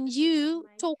that when you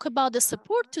talk about the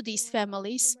support to these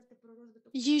families,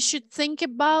 you should think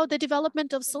about the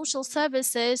development of social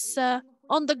services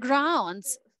on the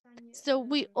grounds. So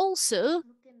we also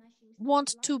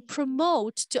want to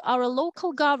promote to our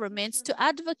local governments, to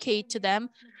advocate to them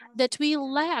that we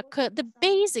lack the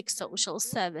basic social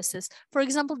services. For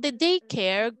example, the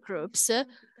daycare groups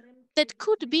that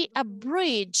could be a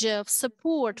bridge of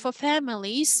support for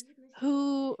families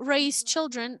who raise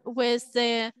children with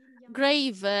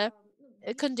grave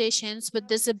conditions with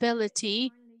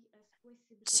disability,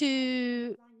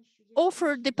 to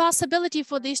offer the possibility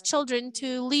for these children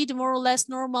to lead more or less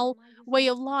normal way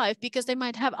of life, because they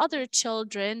might have other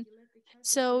children.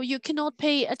 So you cannot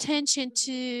pay attention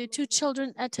to two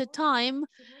children at a time.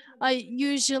 I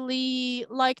usually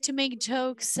like to make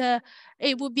jokes.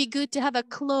 It would be good to have a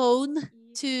clone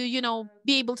to,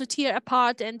 be able to tear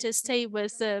apart and to stay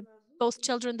with both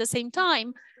children at the same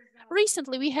time.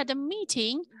 Recently, we had a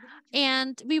meeting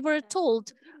and we were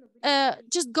told,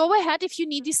 just go ahead if you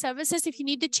need these services, if you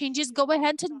need the changes, go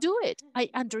ahead and do it. I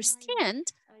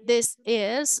understand this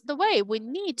is the way we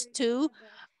need to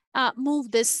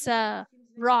move this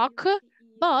rock,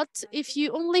 but if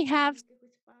you only have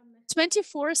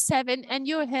 24/7 and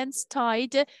your hands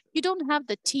tied, you don't have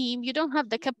the team, you don't have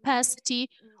the capacity.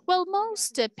 Well,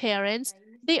 most parents,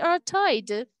 they are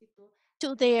tied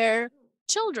to their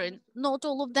children. Not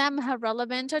all of them have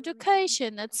relevant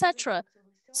education, etc.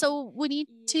 So we need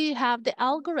to have the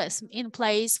algorithm in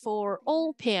place for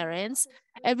all parents.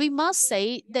 And we must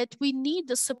say that we need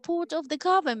the support of the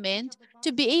government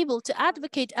to be able to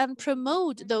advocate and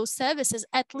promote those services,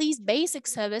 at least basic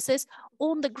services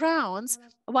on the grounds.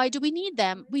 Why do we need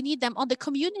them? We need them on the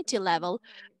community level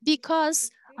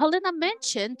because Halyna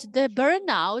mentioned the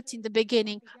burnout in the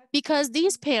beginning, because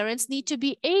these parents need to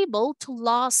be able to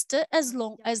last as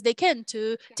long as they can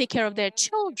to take care of their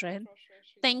children.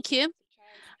 Thank you.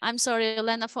 I'm sorry,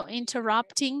 Olena, for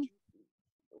interrupting.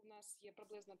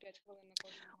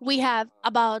 We have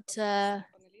about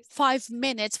 5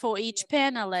 minutes for each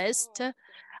panelist.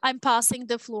 I'm passing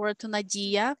the floor to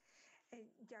Nadia.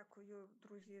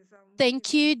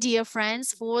 Thank you, dear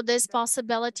friends, for this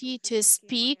possibility to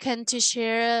speak and to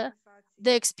share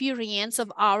the experience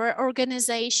of our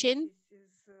organization.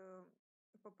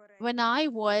 When I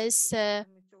was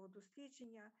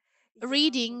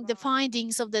reading the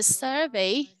findings of the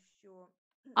survey,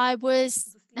 I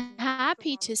was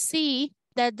happy to see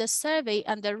that the survey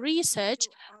and the research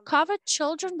covered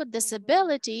children with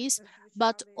disabilities,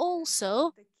 but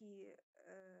also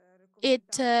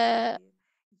it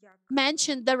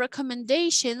mentioned the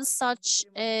recommendations such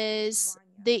as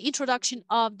the introduction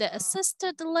of the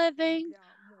assisted living,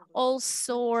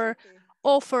 also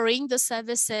offering the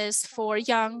services for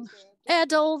young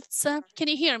adults. Can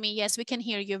you hear me? Yes, we can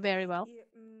hear you very well.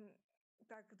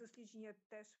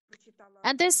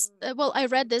 And this, well, I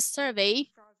read this survey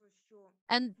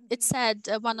and it said,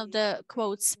 one of the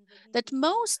quotes, that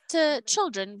most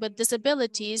children with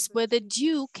disabilities with the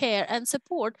due care and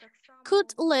support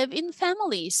could live in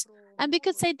families. And we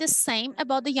could say the same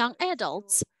about the young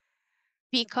adults,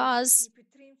 because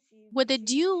with the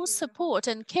due support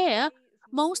and care,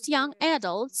 most young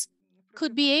adults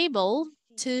could be able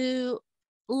to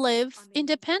live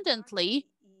independently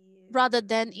rather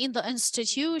than in the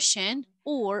institution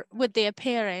or with their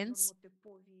parents.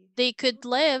 They could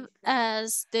live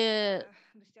as the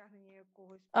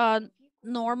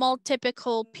normal,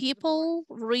 typical people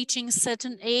reaching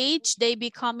certain age. They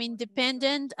become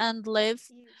independent and live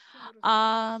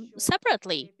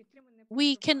separately.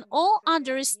 We can all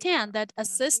understand that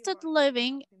assisted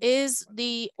living is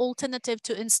the alternative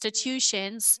to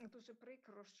institutions.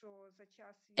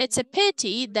 It's a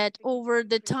pity that over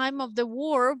the time of the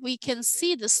war, we can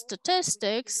see the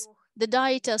statistics. The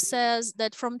data says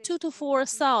that from 2 to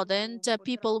 4,000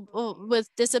 people with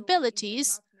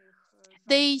disabilities,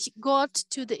 they got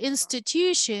to the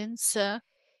institutions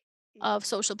of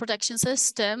social protection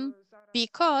system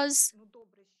because,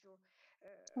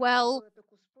 well,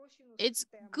 it's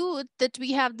good that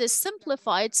we have this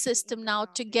simplified system now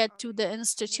to get to the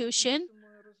institution,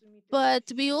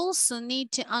 but we also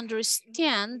need to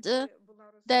understand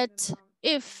that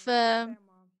if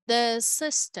the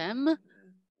system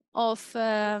of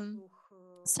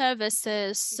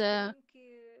services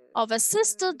of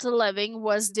assisted living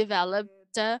was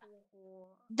developed,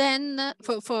 then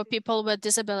for people with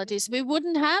disabilities, we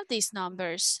wouldn't have these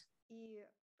numbers.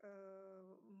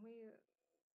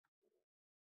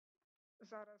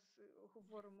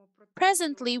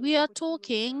 Presently, we are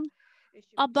talking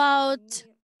about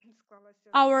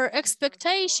our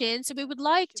expectations. We would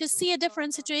like to see a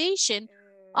different situation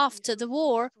after the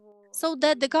war, so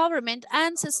that the government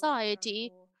and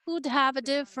society could have a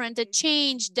different,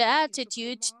 changed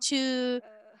attitude to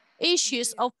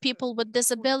issues of people with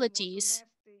disabilities.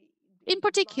 In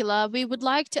particular, we would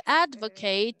like to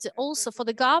advocate also for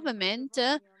the government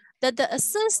that the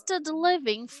assisted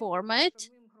living format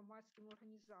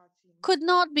could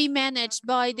not be managed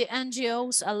by the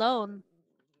NGOs alone.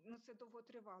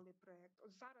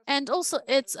 And also,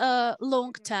 it's a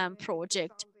long-term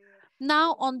project.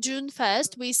 Now, on June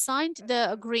 1st, we signed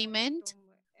the agreement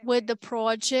with the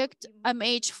project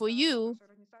MH4U,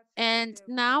 and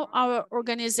now our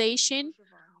organization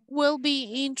will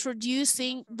be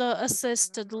introducing the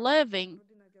assisted living.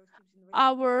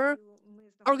 Our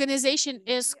organization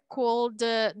is called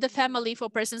the Family for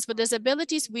Persons with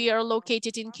Disabilities. We are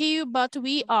located in Kyiv, but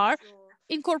we are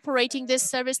incorporating this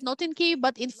service not in Kyiv,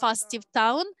 but in Fastiv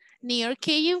town near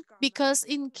Kyiv, because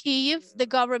in Kyiv, the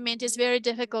government is very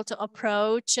difficult to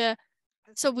approach.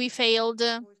 So we failed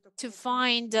to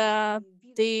find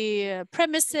the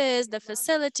premises, the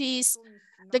facilities.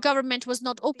 The government was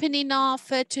not open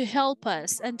enough to help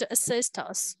us and to assist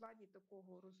us.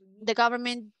 The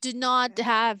government do not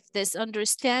have this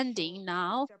understanding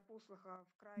now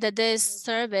that this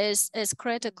service is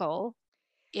critical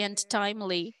and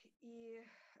timely.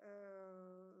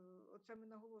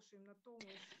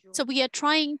 So we are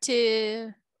trying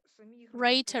to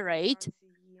reiterate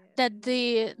that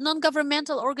the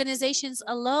non-governmental organizations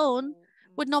alone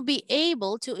would not be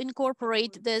able to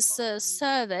incorporate this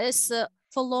service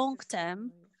for long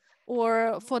term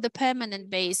or for the permanent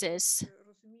basis.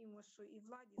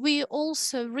 We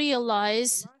also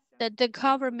realize that the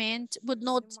government would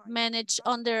not manage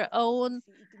on their own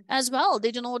as well.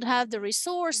 They do not have the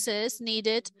resources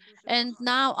needed. And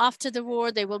now after the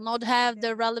war, they will not have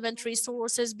the relevant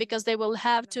resources because they will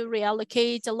have to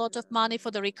reallocate a lot of money for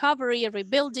the recovery and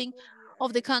rebuilding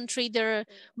of the country. There are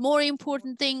more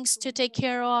important things to take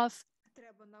care of.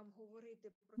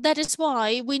 That is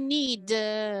why we need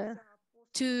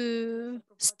to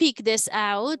speak this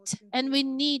out, and we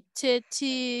need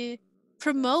to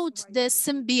promote the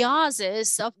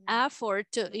symbiosis of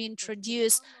effort to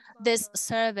introduce this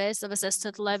service of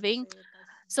assisted living.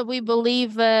 So we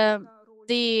believe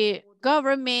the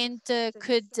government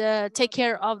could take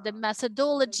care of the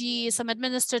methodology, some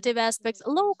administrative aspects,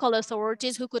 local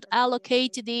authorities who could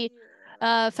allocate the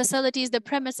facilities, the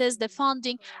premises, the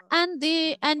funding, and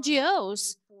the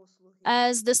NGOs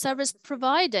as the service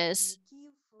providers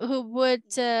who would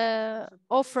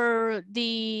offer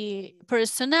the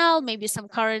personnel, maybe some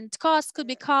current costs could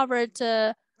be covered,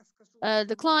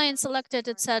 the client selected,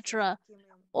 etc.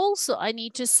 Also, I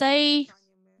need to say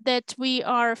that we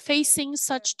are facing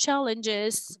such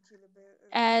challenges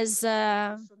as,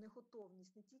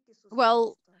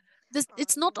 well,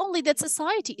 it's not only that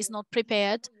society is not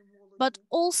prepared, but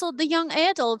also the young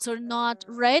adults are not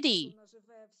ready.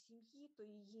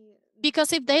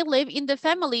 Because if they live in the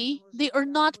family, they are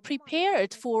not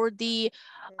prepared for the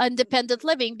independent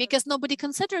living because nobody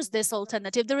considers this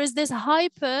alternative. There is this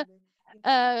hyper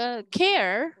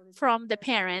care from the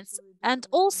parents. And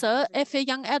also, if a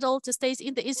young adult stays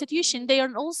in the institution, they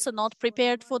are also not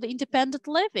prepared for the independent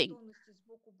living.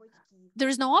 There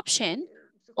is no option.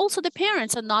 Also, the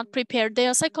parents are not prepared. They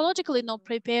are psychologically not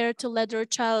prepared to let their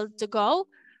child go,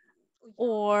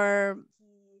 or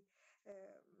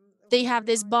they have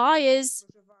this bias.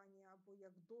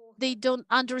 They don't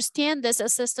understand this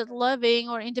assisted living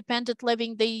or independent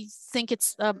living. They think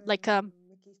it's like a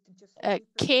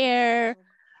care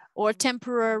or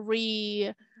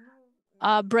temporary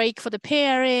break for the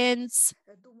parents.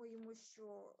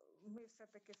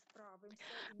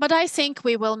 But I think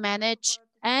we will manage,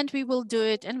 and we will do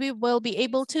it, and we will be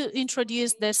able to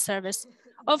introduce this service.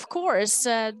 Of course,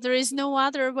 there is no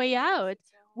other way out.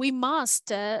 We must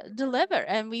deliver,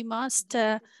 and we must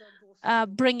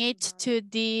bring it to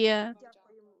the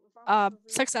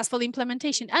successful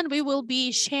implementation, and we will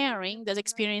be sharing that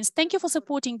experience. Thank you for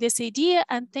supporting this idea,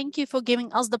 and thank you for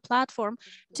giving us the platform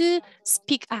to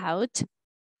speak out.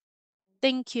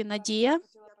 Thank you, Nadia.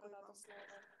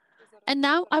 And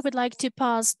now I would like to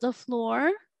pass the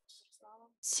floor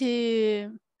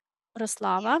to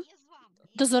Roslava.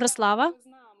 To Zoroslava.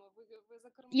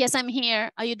 Yes, I'm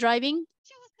here. Are you driving?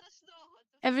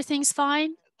 Everything's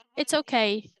fine? It's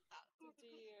okay.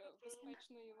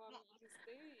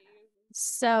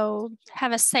 So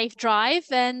have a safe drive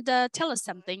and tell us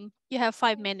something. You have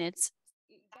 5 minutes.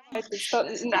 I'll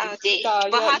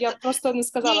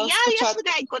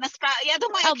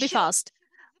be fast.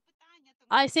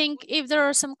 I think if there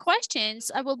are some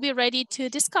questions, I will be ready to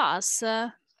discuss.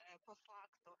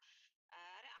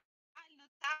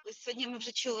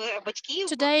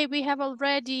 Today, we have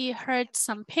already heard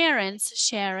some parents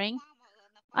sharing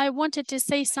I wanted to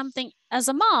say something as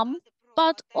a mom,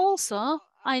 but also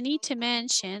I need to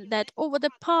mention that over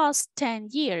the past 10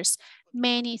 years,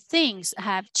 many things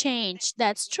have changed.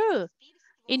 That's true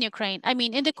in Ukraine. I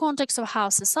mean, in the context of how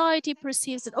society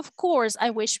perceives it, of course, I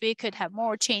wish we could have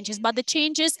more changes, but the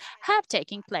changes have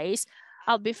taken place.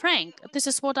 I'll be frank, this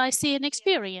is what I see and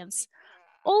experience.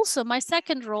 Also, my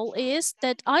second role is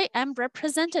that I am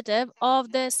representative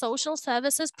of the social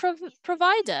services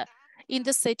provider in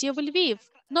the city of Lviv.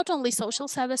 Not only social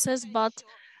services, but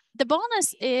the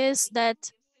bonus is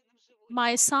that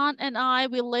my son and I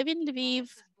will live in Lviv,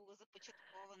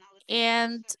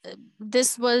 and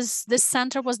this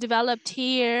center was developed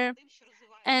here,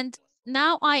 and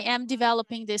now I am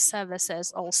developing these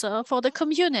services also for the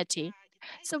community.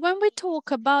 So when we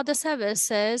talk about the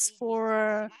services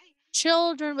for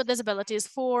children with disabilities,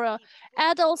 for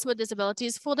adults with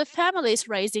disabilities, for the families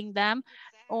raising them,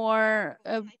 or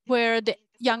where the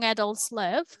young adults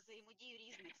live,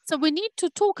 so we need to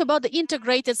talk about the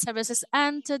integrated services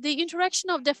and the interaction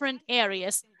of different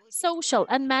areas, social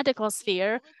and medical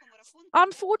sphere.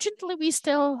 Unfortunately, we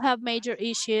still have major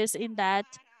issues in that.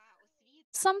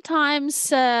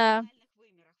 Sometimes it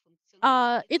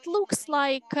looks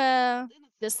like the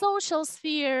social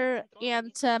sphere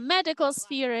and medical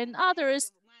sphere and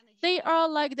others, they are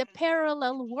like the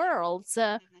parallel worlds.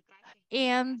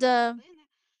 And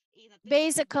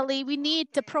basically, we need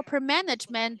the proper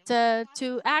management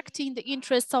to act in the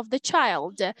interests of the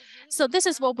child. So this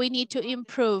is what we need to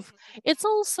improve. It's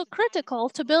also critical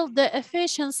to build the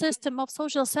efficient system of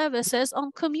social services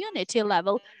on community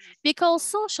level, because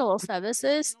social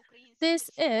services,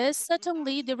 this is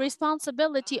certainly the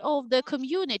responsibility of the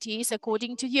communities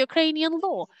according to Ukrainian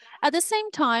law. At the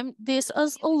same time, this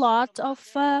is a lot of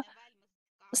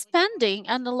spending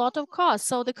and a lot of costs,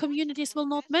 so the communities will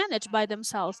not manage by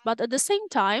themselves. But at the same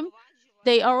time,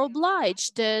 they are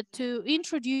obliged to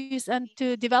introduce and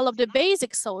to develop the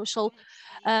basic social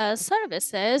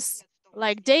services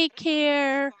like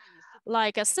daycare,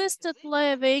 like assisted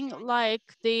living, like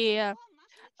the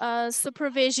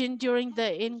supervision during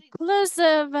the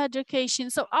inclusive education.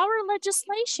 So our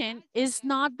legislation is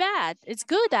not bad. It's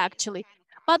good, actually.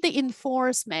 But the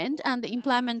enforcement and the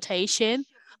implementation,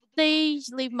 they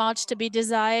leave much to be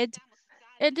desired.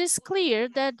 It is clear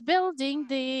that building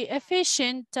the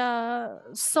efficient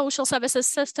social services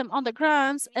system on the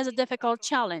grounds is a difficult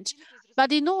challenge.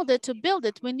 But in order to build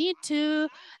it, we need to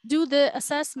do the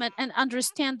assessment and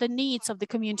understand the needs of the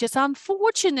communities.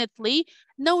 Unfortunately,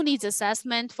 no needs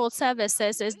assessment for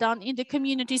services is done in the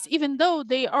communities, even though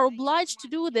they are obliged to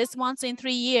do this once in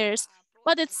 3 years,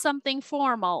 but it's something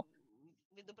formal.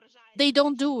 They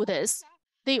don't do this.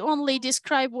 They only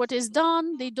describe what is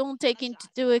done. They don't take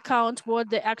into account what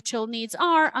the actual needs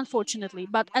are, unfortunately.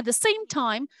 But at the same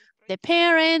time, the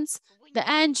parents, the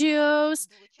NGOs,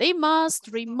 they must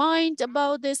remind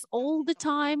about this all the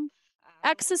time,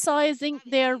 exercising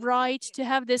their right to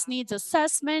have this needs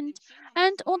assessment.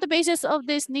 And on the basis of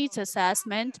this needs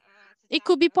assessment, it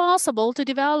could be possible to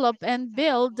develop and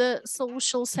build the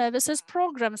social services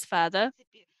programs further,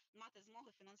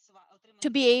 to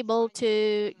be able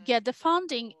to get the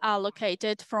funding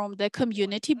allocated from the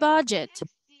community budget.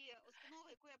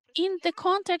 In the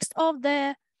context of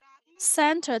the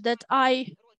center that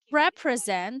I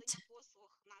represent,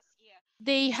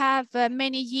 they have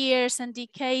many years and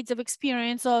decades of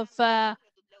experience of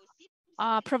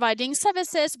providing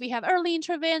services. We have early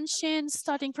intervention,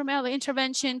 starting from early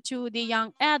intervention to the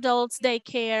young adults,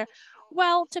 daycare.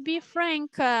 Well, to be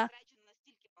frank,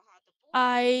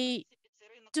 I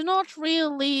do not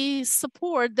really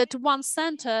support that one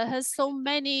center has so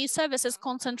many services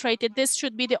concentrated. This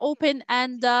should be the open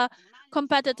and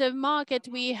competitive market.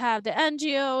 We have the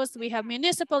NGOs, we have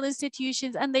municipal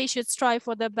institutions, and they should strive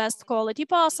for the best quality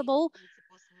possible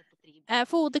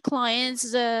for the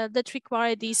clients that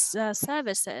require these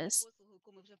services.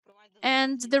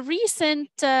 And the recent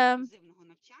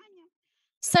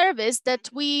service that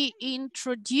we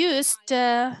introduced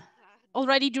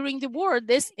already during the war,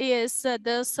 this is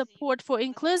the support for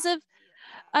inclusive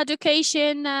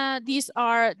education. These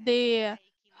are the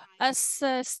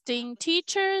assisting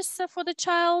teachers for the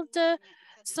child.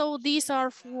 So these are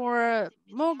for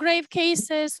more grave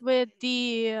cases with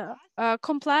the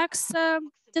complex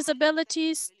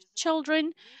disabilities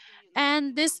children.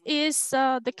 And this is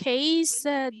the case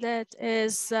that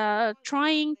is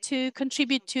trying to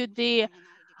contribute to the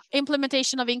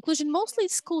implementation of inclusion. Mostly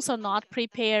schools are not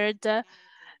prepared,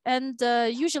 and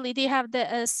usually they have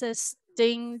the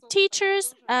assisting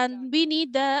teachers, and we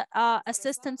need the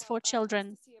assistance for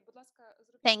children.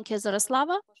 Thank you,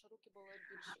 Zoroslava.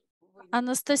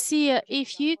 Anastasia,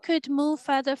 if you could move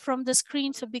further from the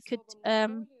screen so we could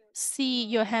see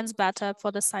your hands better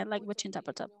for the sign language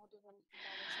interpreter.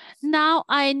 Now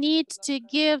I need to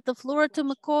give the floor to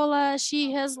Mykola.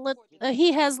 He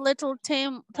has little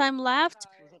time left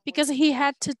because he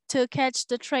had to catch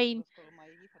the train.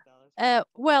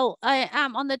 Well, I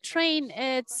am on the train.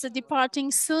 It's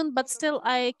departing soon, but still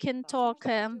I can talk.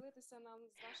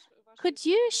 Could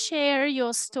you share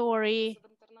your story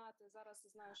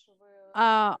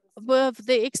with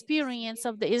the experience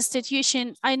of the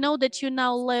institution? I know that you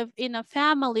now live in a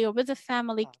family or with a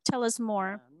family. Tell us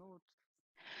more.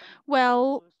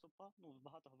 Well,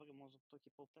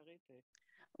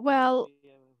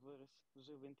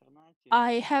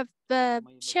 I have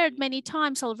shared many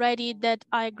times already that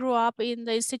I grew up in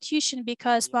the institution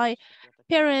because my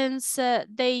parents,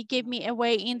 they gave me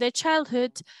away in their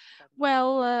childhood.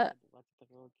 Well,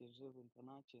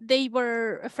 they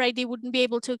were afraid they wouldn't be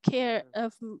able to care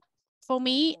for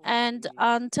me. And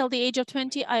until the age of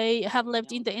 20, I have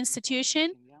lived in the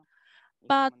institution.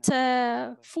 But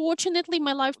fortunately,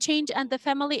 my life changed and the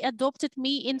family adopted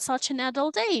me in such an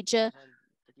adult age.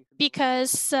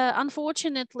 Because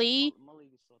unfortunately,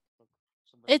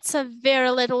 it's a very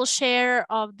little share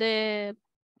of the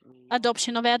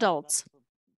adoption of adults.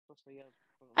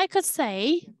 I could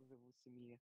say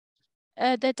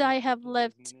that I have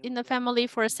lived in the family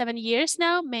for 7 years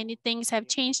now. Many things have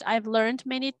changed. I've learned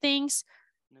many things.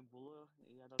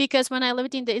 Because when I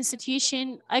lived in the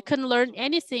institution, I couldn't learn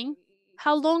anything.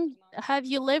 How long have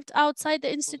you lived outside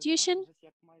the institution?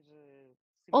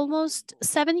 Almost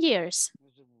 7 years.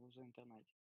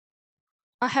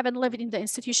 I haven't lived in the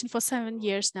institution for 7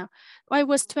 years now. I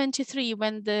was 23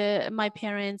 when my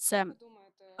parents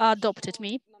adopted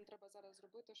me.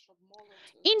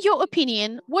 In your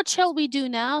opinion, what shall we do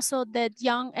now so that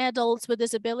young adults with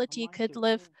disability could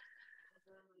live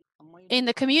in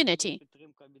the community?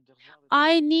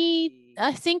 I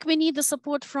think we need the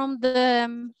support from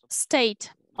the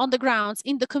state on the grounds,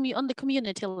 on the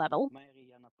community level.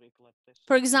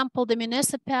 For example, the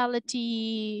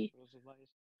municipality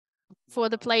for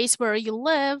the place where you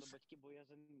live,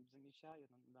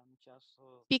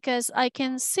 because I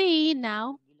can see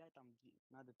now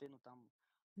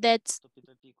that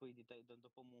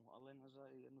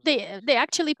they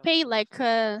actually pay like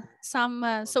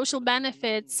some social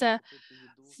benefits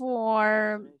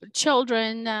for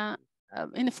children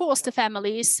in foster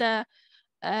families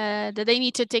that they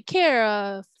need to take care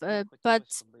of,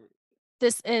 but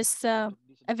this is a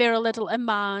very little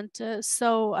amount,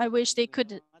 so I wish they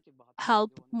could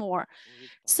help more.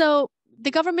 So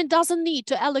the government doesn't need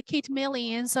to allocate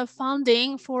millions of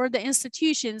funding for the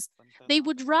institutions. They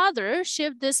would rather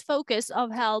shift this focus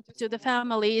of help to the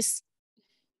families.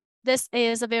 This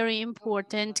is a very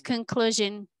important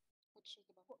conclusion.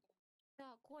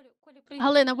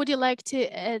 Halyna, would you like to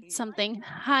add something?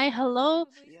 Hi, hello.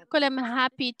 Koля, I'm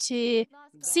happy to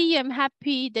see you. I'm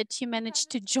happy that you managed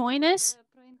to join us.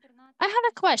 I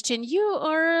have a question. You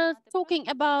are talking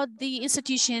about the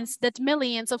institutions, that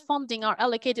millions of funding are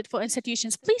allocated for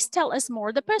institutions. Please tell us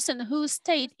more. The person who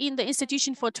stayed in the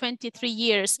institution for 23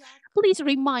 years, please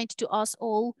remind to us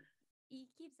all,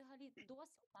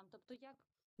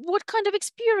 what kind of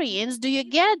experience do you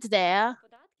get there?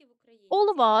 All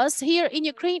of us here in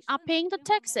Ukraine are paying the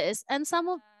taxes, and some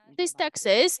of these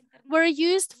taxes were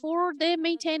used for the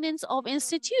maintenance of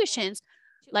institutions,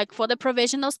 like for the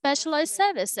provision of specialized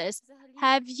services.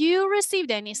 Have you received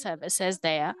any services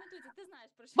there?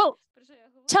 Well,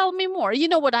 tell me more. You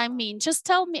know what I mean. Just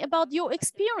tell me about your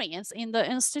experience in the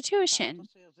institution.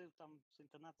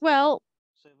 Well,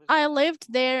 I lived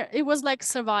there. It was like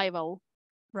survival,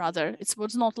 rather. It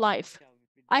was not life.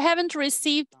 I haven't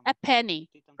received a penny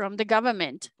from the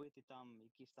government.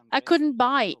 I couldn't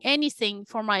buy anything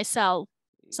for myself,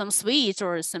 some sweets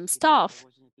or some stuff.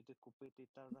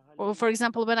 Or for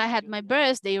example, when I had my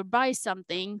birthday or buy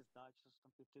something,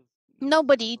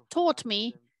 nobody taught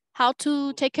me how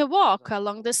to take a walk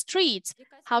along the streets,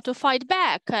 how to fight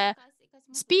back,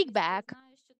 speak back.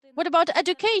 What about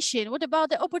education? What about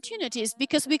the opportunities?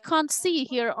 Because we can't see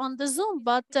here on the Zoom,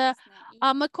 but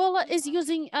Mykola is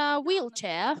using a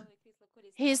wheelchair.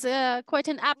 He's quite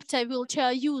an apt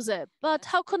wheelchair user. But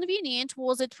how convenient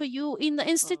was it for you in the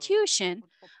institution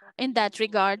in that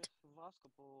regard?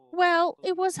 Well,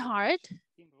 it was hard.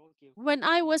 When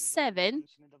I was 7,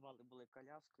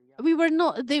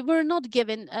 they were not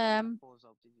given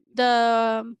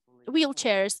the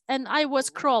wheelchairs, and I was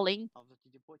crawling.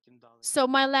 So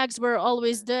my legs were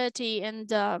always dirty and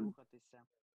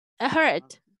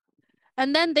hurt.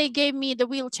 And then they gave me the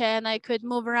wheelchair and I could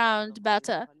move around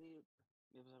better.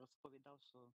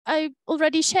 I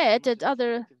already shared at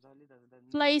other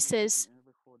places.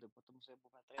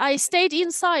 I stayed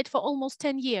inside for almost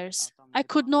 10 years. I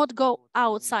could not go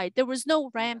outside. There was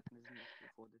no ramp,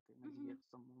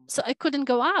 so I couldn't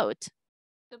go out.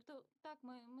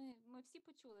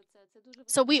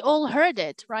 So we all heard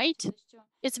it, right?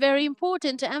 It's very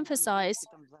important to emphasize.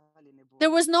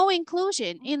 There was no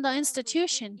inclusion in the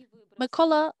institution.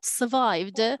 Mykola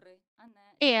survived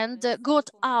and got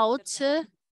out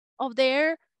of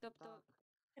there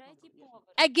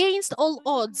against all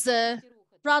odds,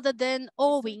 rather than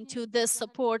owing to the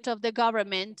support of the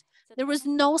government. There was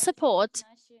no support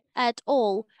at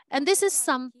all. And this is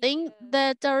something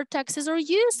that our taxes are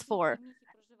used for.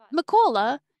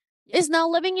 Mykola is now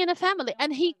living in a family,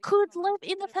 and he could live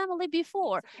in a family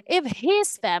before if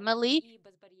his family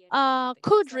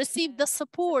could receive the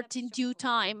support in due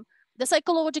time, the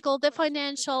psychological, the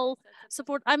financial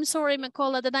support. I'm sorry,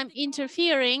 Mykola, that I'm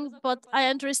interfering, but I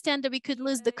understand that we could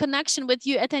lose the connection with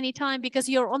you at any time because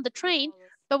you're on the train,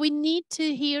 but we need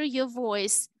to hear your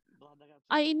voice.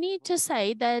 I need to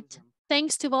say that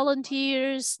thanks to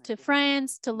volunteers, to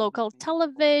friends, to local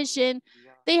television,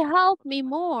 they helped me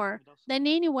more than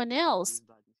anyone else.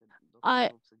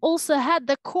 I also had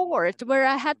the court where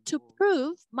I had to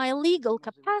prove my legal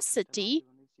capacity,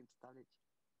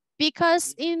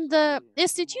 because in the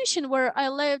institution where I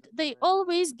lived, they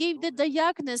always gave the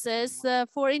diagnosis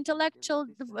for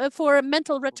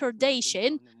mental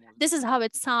retardation. This is how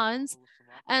it sounds.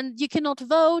 And you cannot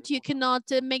vote, you cannot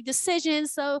make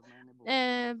decisions. So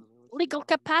legal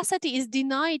capacity is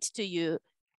denied to you.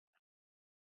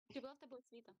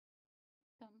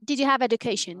 Did you have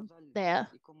education there?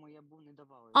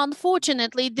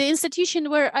 Unfortunately, the institution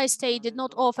where I stayed did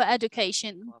not offer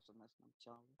education.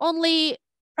 Only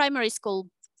primary school,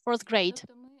 4th grade.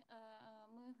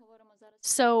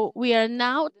 So we are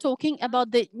now talking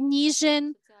about the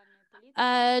Nizhyn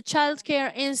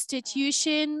childcare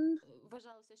institution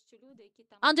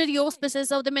under the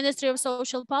auspices of the Ministry of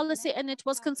Social Policy, and it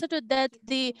was considered that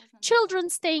the children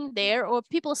staying there or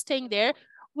people staying there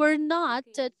were not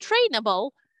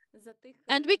trainable.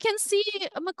 And we can see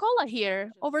Mykola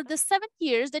here. Over the 7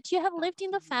 years that you have lived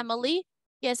in the family,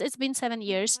 yes, it's been 7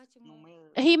 years,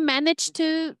 he managed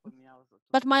to,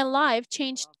 but my life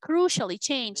changed, crucially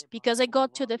changed, because I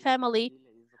got to the family.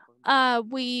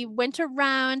 We went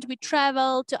around, we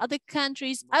traveled to other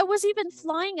countries. I was even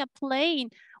flying a plane.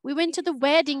 We went to the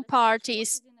wedding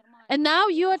parties. And now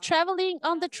you are traveling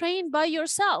on the train by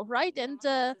yourself, right? And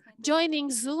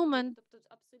joining Zoom and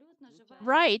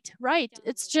right.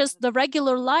 It's just the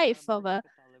regular life of a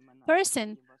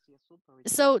person.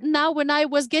 So now when I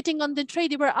was getting on the train,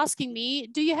 they were asking me,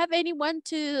 do you have anyone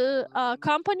to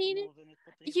accompany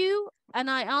you? And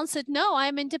I answered, no,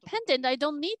 I'm independent. I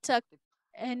don't need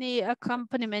any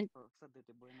accompaniment.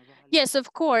 Yes,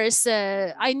 of course.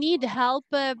 I need help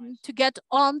to get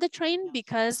on the train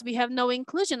because we have no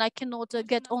inclusion. I cannot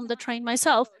get on the train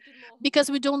myself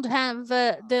because we don't have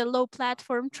the low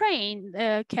platform train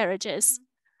carriages.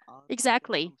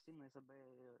 Exactly.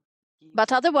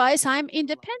 But otherwise, I'm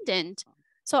independent.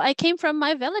 So I came from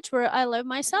my village where I live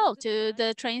myself to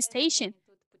the train station.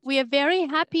 We are very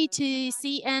happy to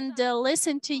see and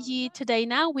listen to you today.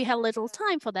 Now we have little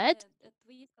time for that.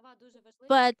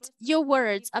 But your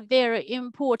words are very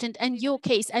important, and your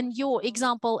case and your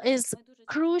example is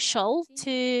crucial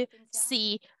to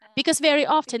see, because very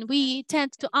often we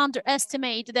tend to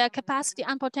underestimate the capacity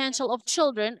and potential of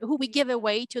children who we give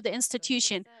away to the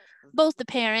institution, both the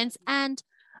parents and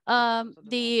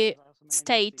the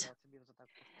state.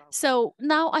 So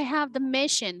now I have the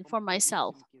mission for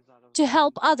myself to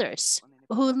help others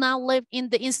who now live in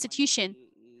the institution.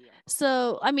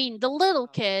 So, I mean, the little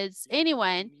kids,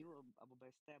 anyone,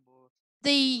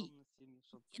 the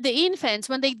infants,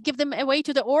 when they give them away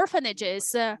to the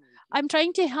orphanages, I'm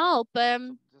trying to help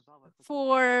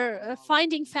for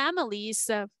finding families,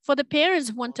 for the parents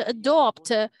who want to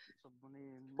adopt,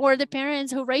 or the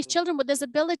parents who raise children with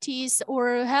disabilities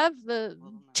or have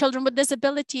children with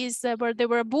disabilities where they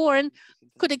were born,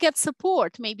 could get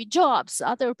support, maybe jobs,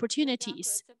 other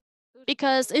opportunities,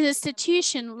 because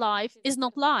institution life is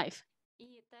not life.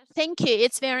 Thank you.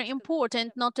 It's very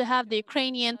important not to have the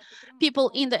Ukrainian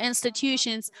people in the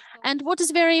institutions. And what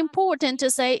is very important to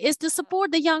say is to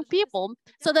support the young people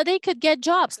so that they could get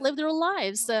jobs, live their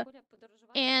lives,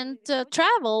 and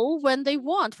travel when they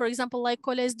want, for example, like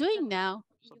Kolya is doing now.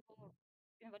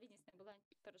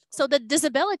 So that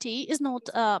disability is not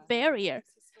a barrier.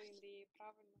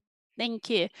 Thank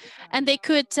you. And they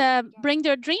could bring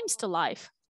their dreams to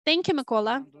life. Thank you,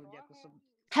 Mykola.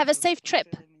 Have a safe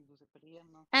trip.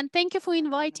 And thank you for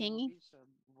inviting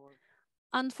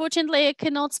Unfortunately, I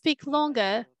cannot speak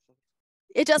longer.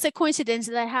 It's just a coincidence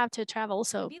that I have to travel,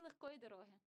 so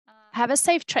have a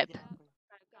safe trip.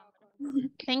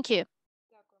 Thank you.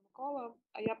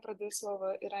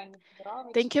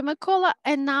 Thank you, Mykola.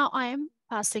 And now I am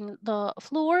passing the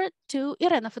floor to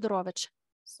Irena Fedorovych.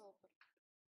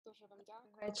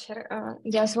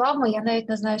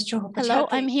 Hello,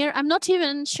 I'm here. I'm not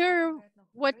even sure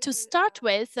what to start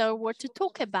with or what to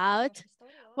talk about.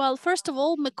 Well, first of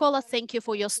all, Mykola, thank you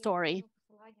for your story.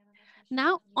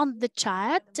 Now, on the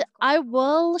chat, I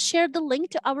will share the link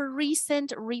to our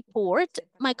recent report.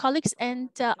 My colleagues and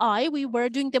we were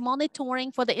doing the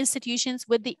monitoring for the institutions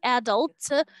with the adults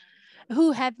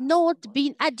who have not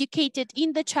been educated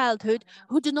in the childhood,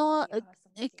 who do not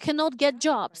cannot get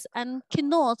jobs and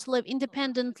cannot live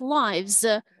independent lives.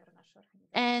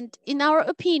 And in our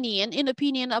opinion, in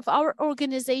opinion of our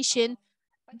organization,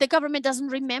 the government doesn't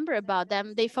remember about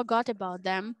them. They forgot about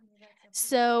them.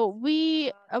 So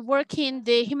we work in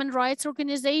the human rights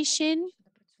organization,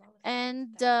 and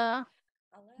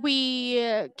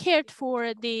we cared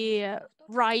for the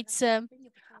rights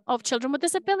of children with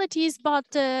disabilities,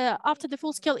 but after the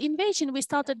full-scale invasion, we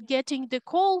started getting the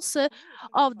calls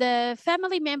of the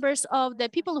family members of the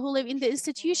people who live in the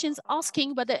institutions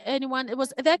asking whether anyone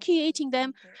was evacuating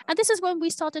them. And this is when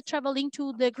we started traveling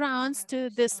to the grounds, to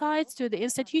the sites, to the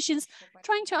institutions,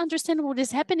 trying to understand what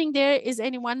is happening there. Is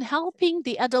anyone helping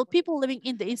the adult people living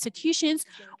in the institutions?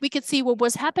 We could see what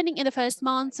was happening in the first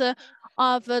months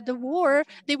of the war.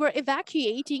 They were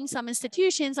evacuating some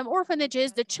institutions, some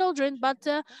orphanages, the children, but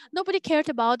nobody cared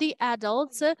about the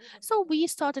adults. So we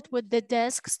started with the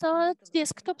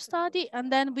desktop study,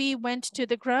 and then we went to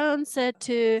the grounds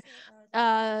to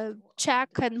check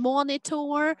and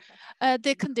monitor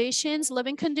the conditions,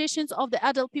 living conditions of the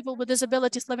adult people with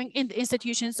disabilities living in the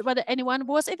institutions, whether anyone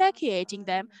was evacuating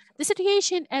them. The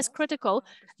situation is critical.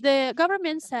 The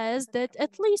government says that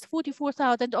at least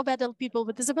 44,000 of adult people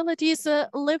with disabilities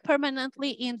live permanently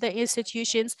in the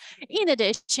institutions, in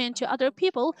addition to other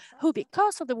people who,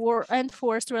 because of the war and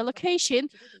forced relocation,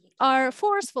 are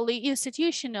forcefully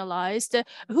institutionalized,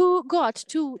 who got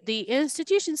to the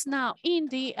institutions now in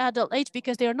the adult age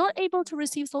because they are not able to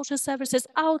receive social services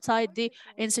outside the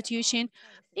institution.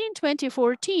 In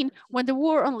 2014, when the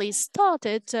war only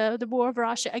started, the war of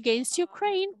Russia against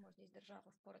Ukraine,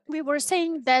 we were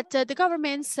saying that the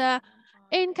government's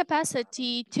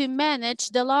incapacity to manage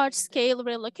the large-scale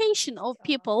relocation of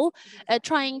people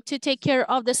trying to take care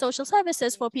of the social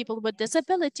services for people with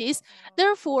disabilities.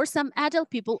 Therefore, some adult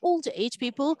people, older age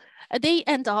people, they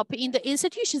end up in the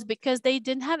institutions because they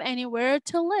didn't have anywhere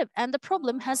to live. And the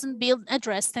problem hasn't been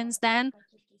addressed since then.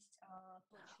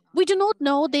 We do not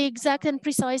know the exact and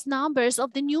precise numbers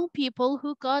of the new people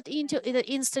who got into the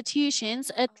institutions,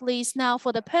 at least now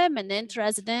for the permanent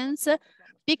residents,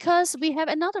 because we have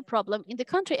another problem in the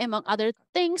country. Among other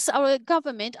things, our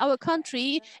government, our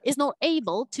country is not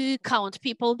able to count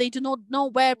people. They do not know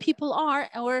where people are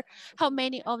or how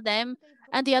many of them.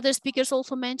 And the other speakers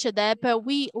also mentioned that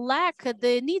we lack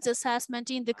the needs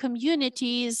assessment in the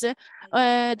communities,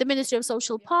 the Ministry of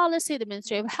Social Policy, the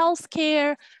Ministry of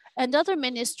Healthcare, and other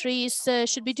ministries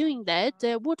should be doing that.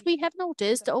 What we have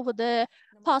noticed over the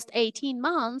past 18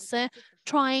 months,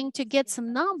 trying to get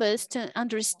some numbers to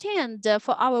understand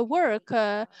for our work,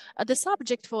 the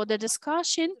subject for the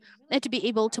discussion, and to be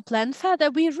able to plan further,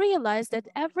 we realize that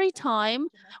every time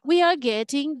we are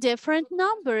getting different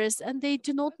numbers and they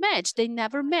do not match, they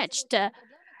never matched.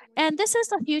 And this is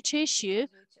a huge issue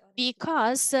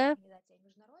because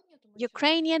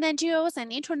Ukrainian NGOs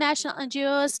and international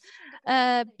NGOs,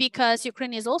 because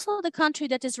Ukraine is also the country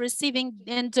that is receiving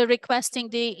and requesting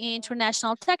the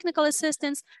international technical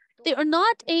assistance. They are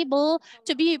not able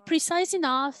to be precise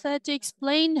enough to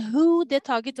explain who the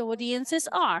target audiences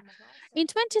are. In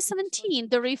 2017,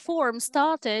 the reform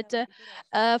started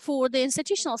for the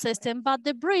institutional system, but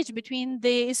the bridge between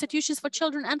the institutions for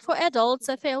children and for adults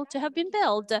failed to have been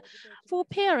built. For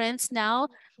parents now,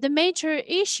 the major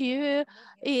issue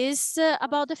is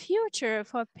about the future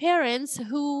for parents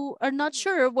who are not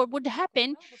sure what would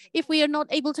happen if we are not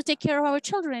able to take care of our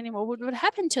children anymore. What would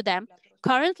happen to them?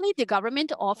 Currently, the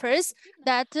government offers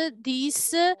that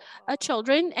these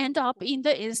children end up in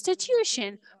the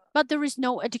institution, but there is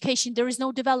no education, there is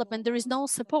no development, there is no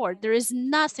support, there is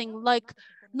nothing like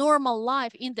normal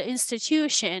life in the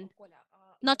institution.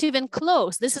 Not even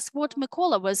close. This is what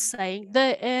Mykola was saying.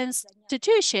 The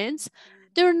institutions,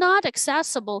 they're not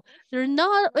accessible. They're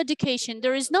not education.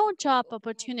 There is no job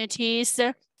opportunities.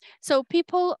 So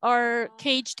people are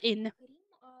caged in.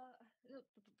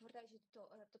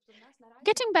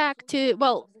 Getting back to,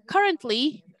 well,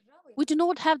 currently, we do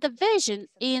not have the vision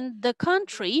in the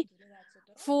country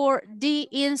for the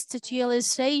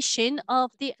institutionalization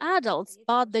of the adults,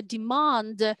 but the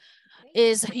demand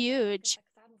is huge.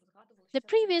 The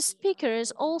previous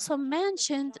speakers also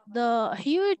mentioned the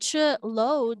huge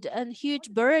load and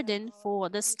huge burden for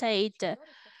the state.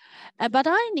 But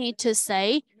I need to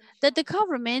say that the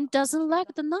government doesn't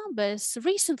lack the numbers.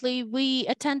 Recently, we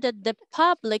attended the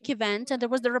public event and there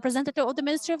was the representative of the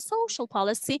Ministry of Social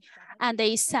Policy, and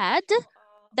they said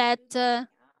that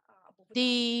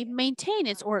the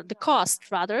maintenance, or the cost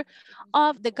rather,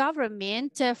 of the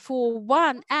government for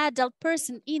one adult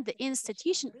person in the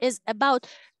institution is about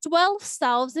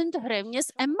 12,000 hryvnias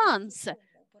a month.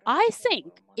 I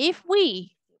think if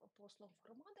we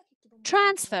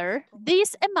transfer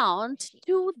this amount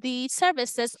to the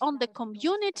services on the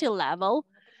community level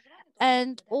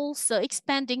and also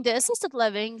expanding the assisted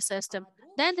living system,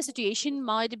 then the situation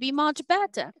might be much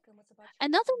better.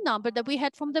 Another number that we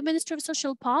had from the Ministry of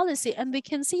Social Policy, and we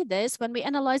can see this when we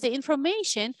analyze the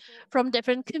information from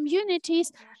different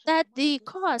communities, that the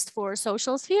cost for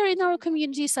social sphere in our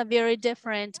communities are very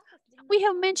different. We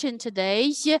have mentioned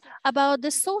today about the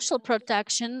social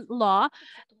protection law.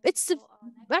 It's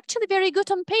actually very good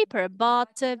on paper,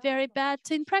 but very bad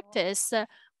in practice,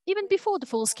 even before the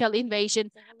full-scale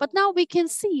invasion. But now we can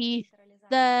see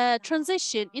the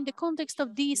transition in the context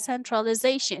of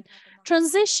decentralization,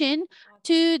 transition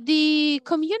to the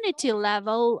community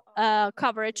level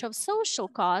coverage of social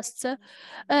costs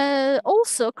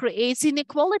also creates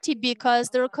inequality, because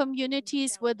there are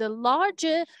communities with the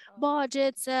larger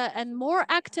budgets and more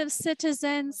active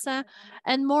citizens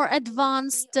and more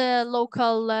advanced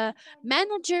local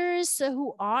managers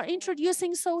who are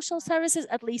introducing social services,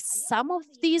 at least some of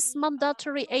these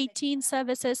mandatory 18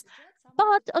 services.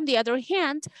 But on the other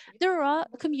hand, there are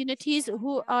communities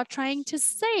who are trying to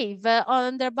save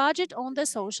on their budget on the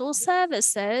social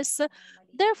services.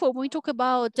 Therefore, when we talk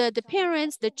about the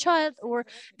parents, the child, or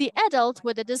the adult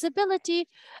with a disability,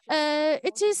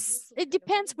 it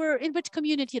depends in which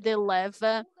community they live.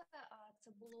 And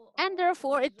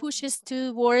therefore, it pushes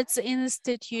towards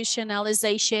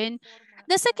institutionalization.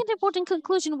 The second important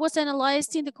conclusion was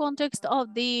analyzed in the context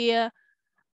of the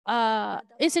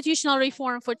institutional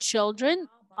reform for children.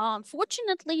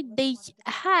 Unfortunately, they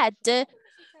had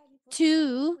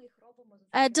to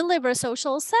deliver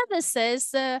social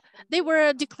services. They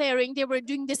were declaring they were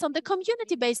doing this on the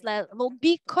community-based level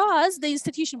because the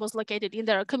institution was located in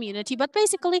their community. But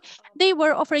basically, they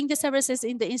were offering the services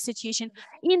in the institution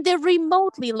in the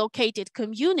remotely located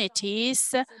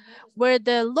communities where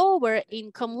the lower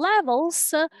income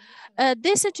levels,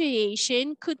 this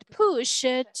situation could push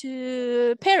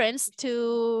to parents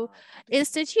to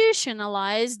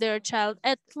institutionalize their child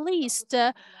at least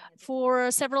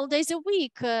for several days a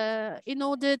week in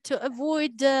order to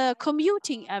avoid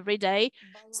commuting every day.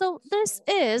 So this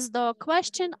is the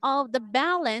question of the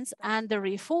balance and the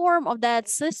reform of that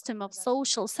system of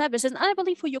social services. And I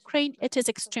believe for Ukraine, it is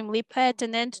extremely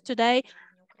pertinent today.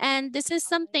 And this is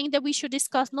something that we should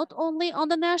discuss not only on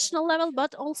the national level,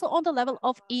 but also on the level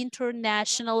of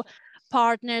international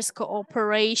partners,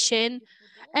 cooperation.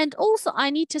 And also, I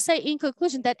need to say in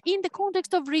conclusion that in the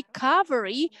context of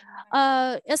recovery,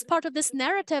 as part of this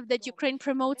narrative that Ukraine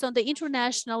promotes on the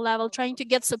international level, trying to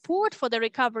get support for the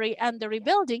recovery and the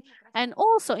rebuilding, and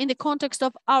also in the context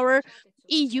of our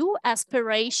EU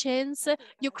aspirations,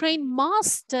 Ukraine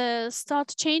must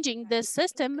start changing the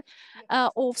system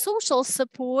of social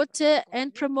support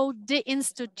and promote the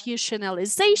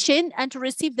institutionalization and to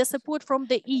receive the support from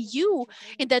the EU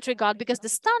in that regard, because the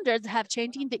standards have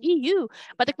changed in the EU.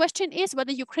 But the question is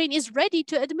whether Ukraine is ready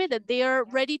to admit that they are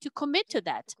ready to commit to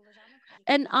that.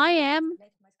 And I am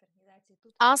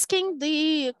asking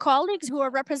the colleagues who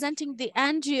are representing the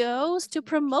NGOs to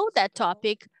promote that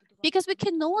topic, because we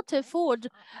cannot afford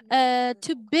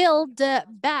to build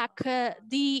back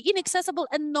the inaccessible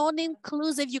and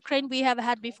non-inclusive Ukraine we have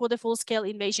had before the full-scale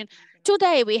invasion.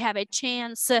 Today, we have a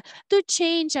chance to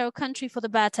change our country for the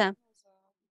better.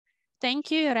 Thank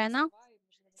you, Irena,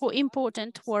 for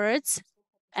important words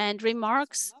and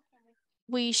remarks.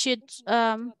 We should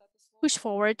push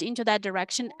forward into that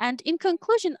direction. And in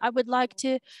conclusion, I would like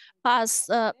to pass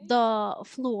the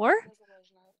floor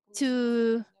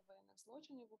to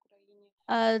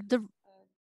the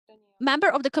member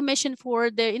of the Commission for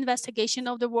the Investigation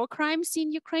of the War Crimes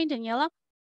in Ukraine, Daniela.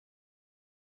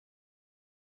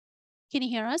 Can you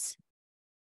hear us?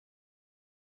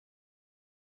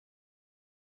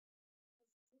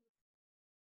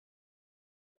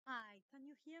 Hi, can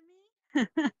you hear me?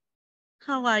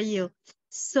 How are you?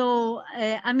 So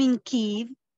I'm in Kiev.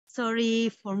 Sorry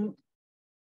for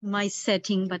my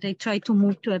setting, but I try to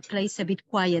move to a place a bit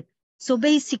quiet. So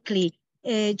basically,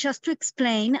 just to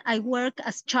explain, I work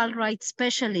as child rights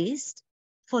specialist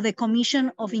for the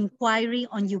Commission of Inquiry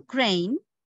on Ukraine.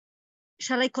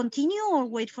 Shall I continue or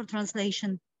wait for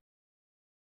translation?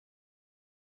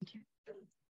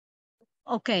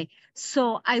 Okay,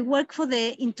 so I work for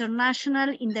the International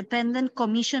Independent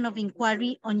Commission of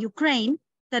Inquiry on Ukraine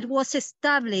that was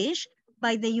established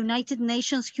by the United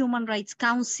Nations Human Rights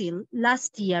Council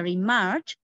last year in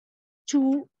March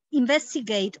to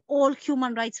investigate all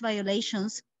human rights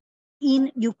violations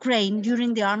in Ukraine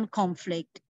during the armed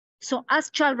conflict. So as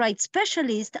child rights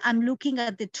specialist, I'm looking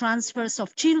at the transfers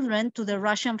of children to the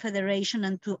Russian Federation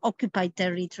and to occupied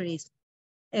territories.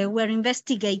 We're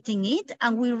investigating it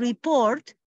and we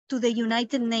report to the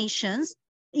United Nations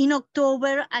in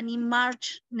October and in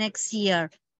March next year.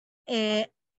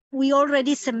 We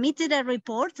already submitted a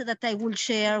report that I will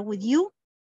share with you.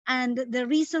 And the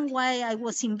reason why I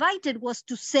was invited was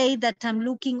to say that I'm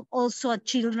looking also at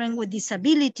children with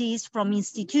disabilities from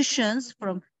institutions,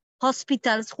 from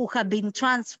hospitals who have been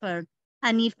transferred.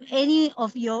 And if any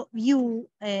of you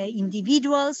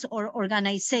individuals or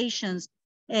organizations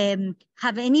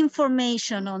have any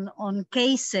information on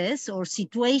cases or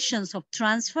situations of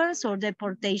transfers or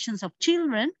deportations of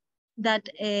children, that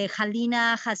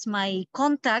Halyna has my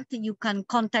contact, you can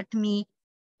contact me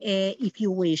if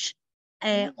you wish.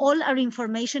 All our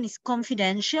information is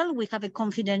confidential. We have a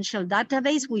confidential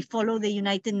database. We follow the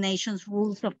United Nations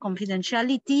rules of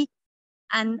confidentiality,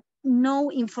 and no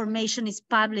information is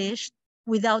published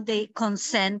without the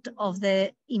consent of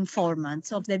the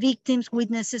informants, of the victims,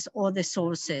 witnesses, or the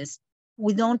sources.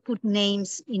 We don't put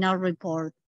names in our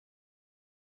report.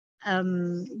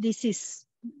 This is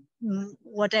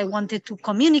what I wanted to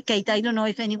communicate. I don't know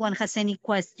if anyone has any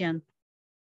question.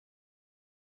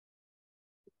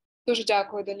 Дуже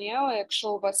дякую, Даніела.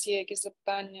 Якщо у вас є якісь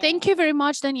запитання. Thank you very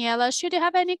much, Daniela. Should you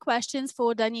have any questions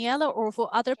for Daniela or for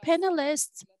other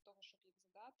panelists,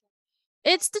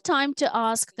 it's the time to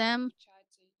ask them.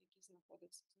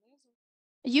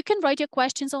 You can write your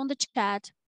questions on the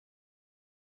chat.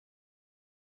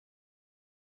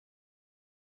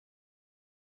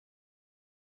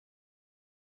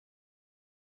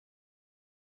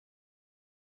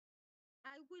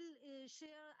 I will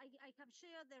share, I have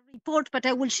shared the report, but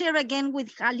I will share again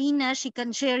with Halyna. She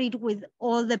can share it with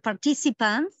all the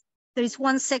participants. There is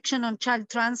one section on child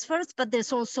transfers, but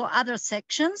there's also other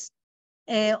sections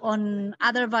on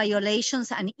other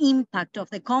violations and impact of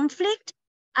the conflict.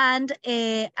 And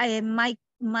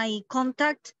my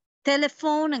contact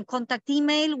telephone and contact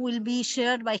email will be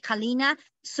shared by Halyna,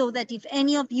 so that if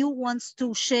any of you wants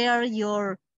to share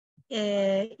your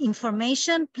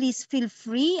information, please feel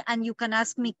free, and you can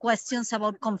ask me questions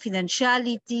about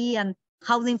confidentiality and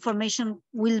how the information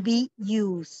will be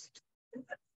used.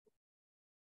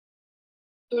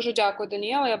 Дуже дякую,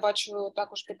 Даніела. Я бачу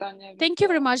також питання. Thank you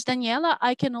very much, Daniela.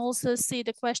 I can also see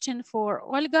the question for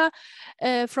Olga.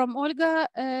 From Olga,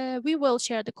 we will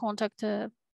share the contact.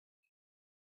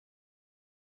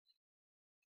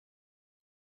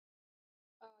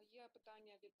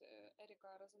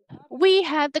 We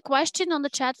have the question on the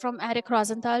chat from Eric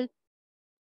Rosenthal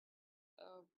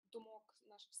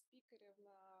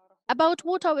about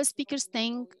what our speakers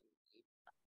think.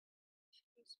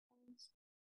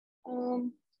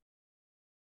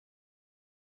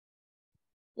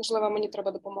 Можливо, мені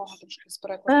треба допомога трошки з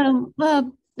перекладом.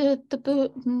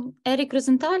 Тобто Ерік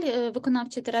Розенталь,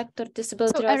 виконавчий директор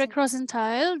Disability So Rights. Eric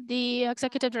Rosenthal, the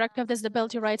executive director of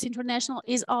Disability Rights International,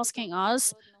 is asking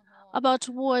us about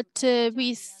what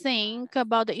we think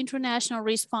about the international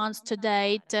response to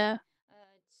date,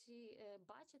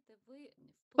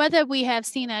 whether we have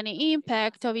seen any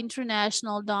impact of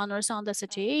international donors on the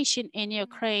situation in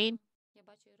Ukraine.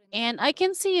 And I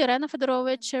can see Irene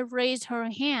Fedorovych raised her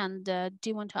hand. Do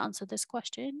you want to answer this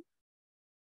question?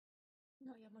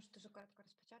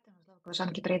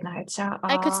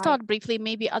 I could start briefly,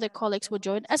 maybe other colleagues would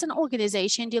join. As an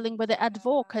organization dealing with the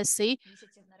advocacy,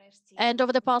 and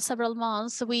over the past several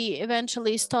months, we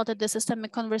eventually started the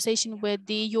systemic conversation with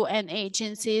the UN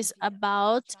agencies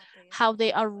about how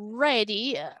they are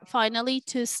ready, finally,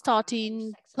 to start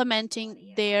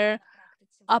implementing their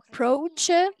approach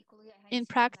in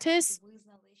practice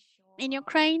in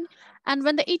Ukraine. And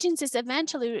when the agencies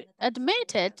eventually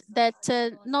admitted that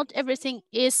not everything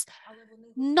is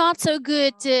not so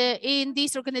good in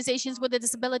these organizations with the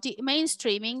disability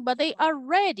mainstreaming, but they are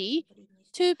ready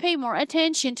to pay more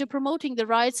attention to promoting the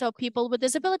rights of people with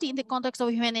disability in the context of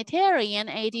humanitarian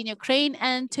aid in Ukraine,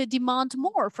 and to demand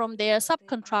more from their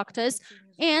subcontractors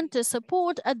and to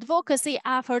support advocacy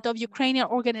effort of Ukrainian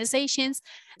organizations.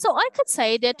 So I could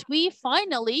say that we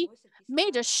finally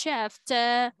made a shift,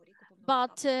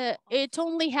 but it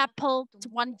only happened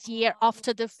 1 year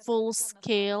after the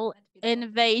full-scale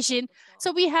invasion.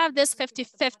 So we have this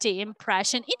 50-50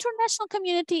 impression. International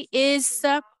community is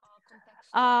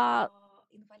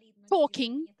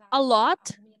talking a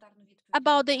lot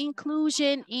about the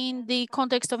inclusion in the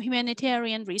context of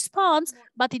humanitarian response,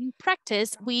 but in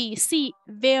practice, we see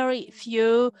very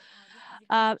few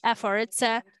efforts.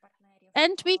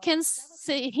 And we can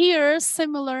hear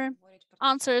similar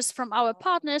answers from our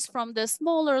partners, from the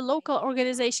smaller local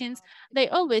organizations. They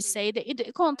always say that in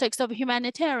the context of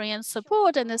humanitarian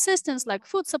support and assistance like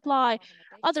food supply,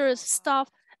 other stuff,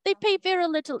 they pay very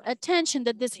little attention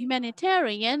that this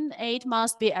humanitarian aid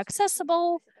must be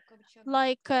accessible,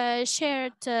 like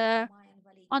shared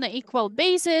on an equal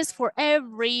basis for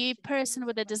every person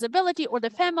with a disability, or the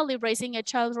family raising a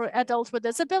child or adult with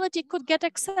disability could get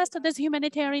access to this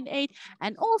humanitarian aid.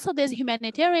 And also this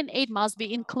humanitarian aid must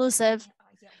be inclusive.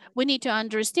 We need to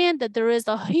understand that there is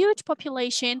a huge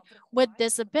population with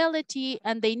disability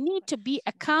and they need to be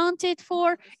accounted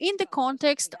for in the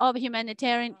context of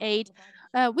humanitarian aid.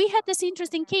 We had this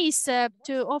interesting case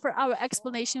to offer our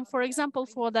explanation, for example,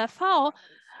 for the FAO,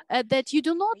 that you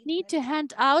do not need to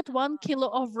hand out 1 kilo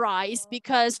of rice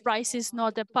because rice is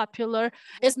not a popular,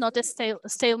 is not a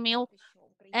stale meal.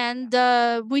 And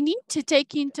we need to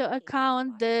take into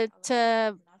account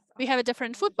that we have a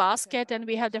different food basket and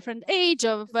we have different age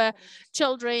of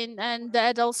children and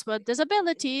adults with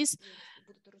disabilities.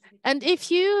 And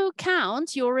if you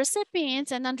count your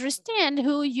recipients and understand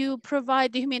who you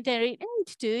provide the humanitarian aid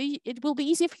to, it will be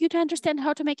easy for you to understand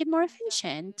how to make it more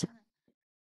efficient.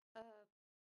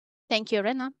 Thank you,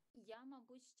 Irene.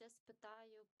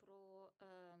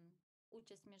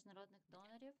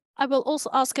 I will also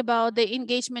ask about the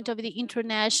engagement of the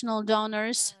international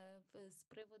donors.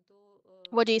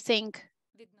 What do you think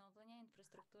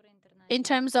in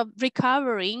terms of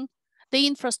recovering the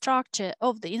infrastructure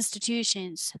of the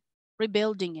institutions,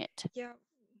 rebuilding it?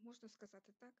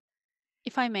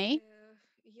 If I may,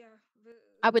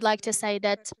 I would like to say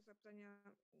that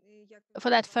for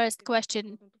that first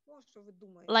question,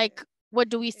 like, what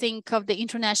do we think of the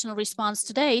international response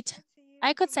to date?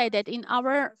 I could say that in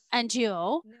our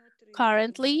NGO,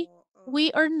 currently,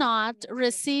 we are not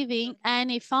receiving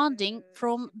any funding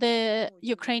from the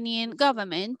Ukrainian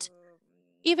government.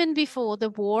 Even before the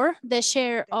war, the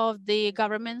share of the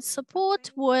government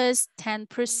support was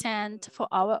 10% for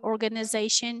our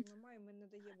organization.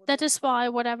 That is why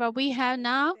whatever we have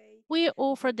now, we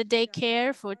offer the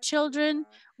daycare for children,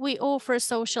 we offer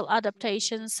social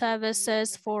adaptation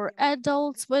services for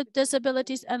adults with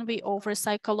disabilities, and we offer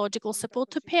psychological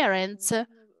support to parents.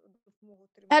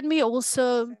 And we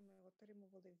also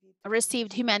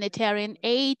received humanitarian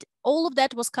aid. All of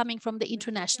that was coming from the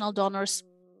international donors.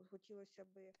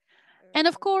 And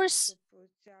of course,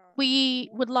 we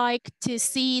would like to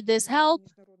see this help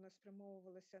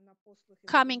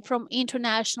coming from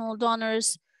international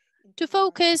donors to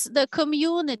focus the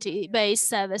community-based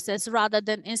services rather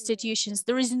than institutions.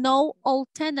 There is no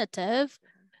alternative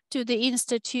to the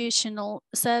institutional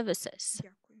services.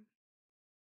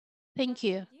 Thank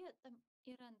you.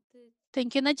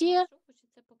 Thank you, Nadia.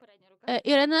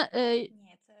 Irene,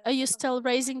 are you still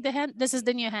raising the hand? This is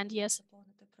the new hand, yes.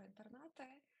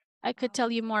 I could tell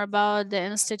you more about the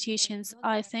institutions.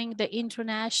 I think the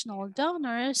international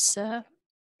donors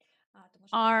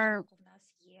are,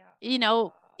 in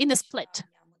a split,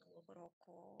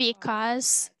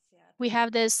 because we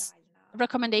have this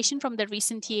recommendation from the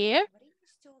recent year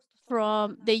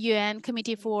from the UN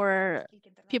Committee for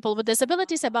People with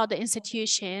Disabilities about the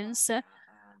institutions,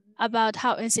 about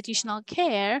how institutional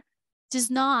care does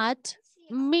not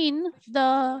mean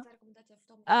the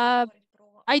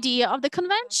idea of the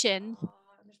convention.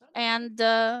 And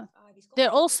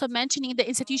they're also mentioning the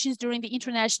institutions during the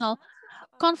international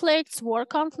conflicts, war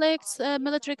conflicts,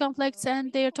 military conflicts,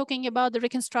 and they're talking about the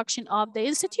reconstruction of the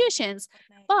institutions.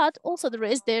 But also there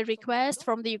is the request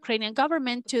from the Ukrainian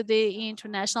government to the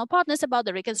international partners about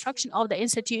the reconstruction of the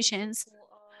institutions.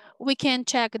 We can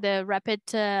check the rapid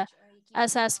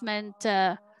assessment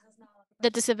that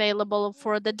is available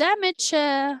for the damage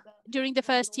during the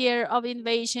first year of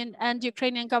invasion, and the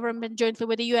Ukrainian government jointly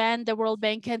with the UN, the World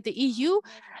Bank and the EU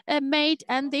made,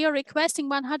 and they are requesting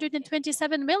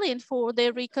 127 million for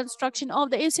the reconstruction of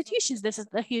the institutions. This is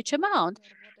a huge amount.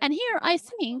 And here I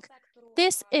think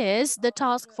this is the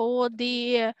task for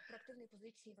the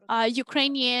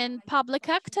Ukrainian public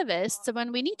activists,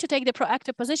 when we need to take the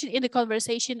proactive position in the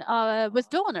conversation with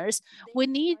donors, we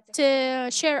need to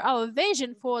share our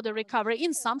vision for the recovery.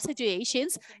 In some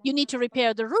situations, you need to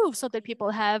repair the roof so that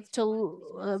people have to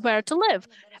where to live.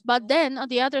 But then, on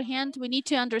the other hand, we need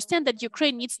to understand that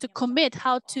Ukraine needs to commit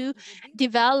how to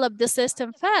develop the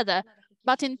system further.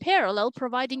 But in parallel,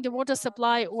 providing the water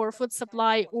supply or food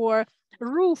supply or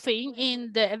roofing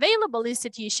in the available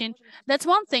institution, that's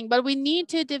one thing, but we need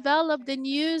to develop the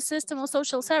new system of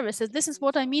social services. This is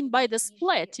what I mean by the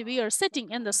split. We are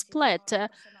sitting in the split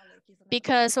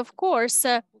because, of course,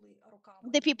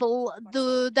 the people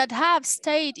that have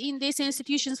stayed in these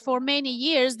institutions for many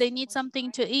years, they need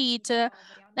something to eat,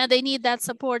 and they need that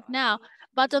support now.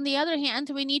 But on the other hand,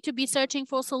 we need to be searching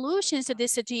for solutions to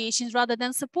these situations rather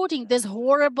than supporting this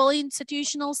horrible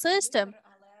institutional system.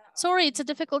 Sorry, it's a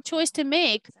difficult choice to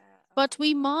make, but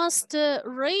we must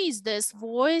raise this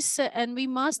voice and we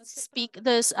must speak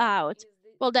this out.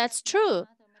 Well, that's true,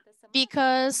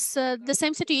 because the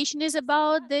same situation is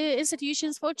about the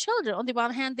institutions for children. On the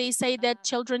one hand, they say that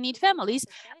children need families,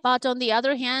 but on the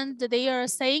other hand, they are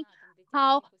saying,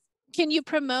 how can you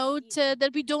promote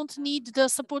that we don't need the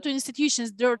support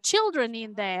institutions? There are children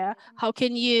in there. How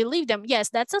can you leave them? Yes,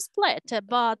 that's a split,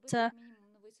 but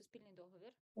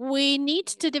we need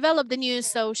to develop the new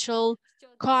social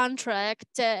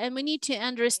contract, and we need to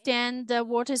understand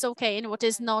what is okay and what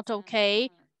is not okay,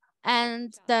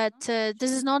 and that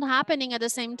this is not happening at the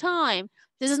same time.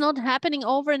 This is not happening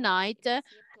overnight,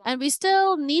 and we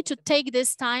still need to take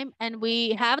this time, and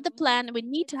we have the plan. We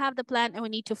need to have the plan, and we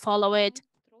need to follow it.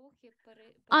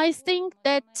 I think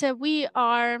that we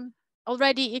are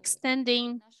already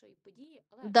extending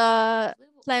the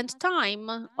planned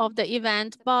time of the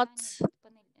event, but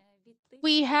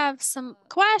we have some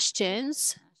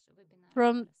questions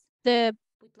from the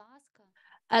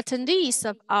attendees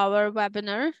of our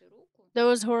webinar,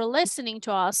 those who are listening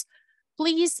to us.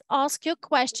 Please ask your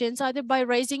questions either by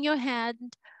raising your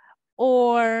hand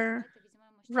or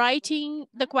writing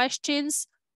the questions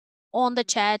on the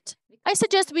chat. I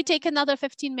suggest we take another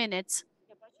 15 minutes.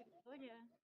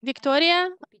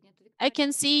 Victoria, I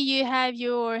can see you have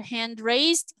your hand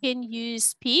raised. Can you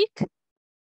speak?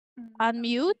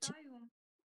 Unmute.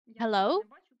 Hello?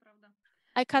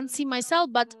 I can't see myself,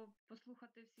 but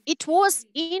it was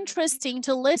interesting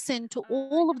to listen to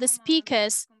all of the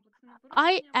speakers.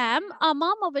 I am a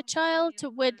mom of a child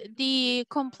with the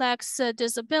complex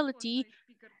disability,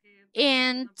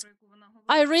 and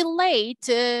I relate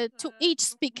to each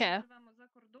speaker.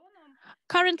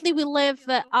 Currently, we live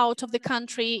out of the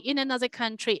country, in another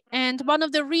country, and one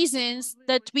of the reasons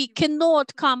that we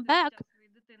cannot come back,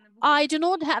 I do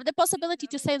not have the possibility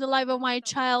to save the life of my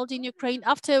child in Ukraine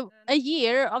after a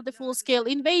year of the full-scale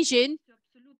invasion.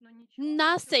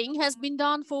 Nothing has been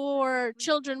done for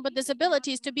children with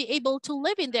disabilities to be able to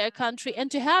live in their country and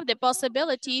to have the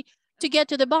possibility to get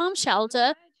to the bomb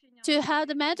shelter, to have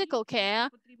the medical care,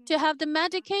 to have the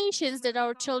medications that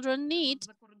our children need.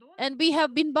 And we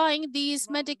have been buying these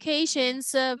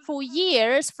medications for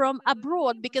years from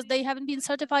abroad because they haven't been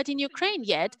certified in Ukraine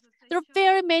yet. There are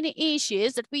very many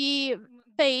issues that we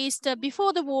faced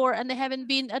before the war and they haven't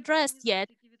been addressed yet.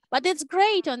 But it's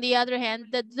great, on the other hand,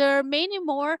 that there are many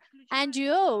more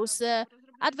NGOs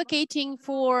advocating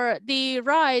for the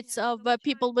rights of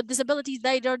people with disabilities.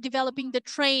 They are developing the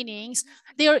trainings.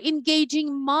 They are engaging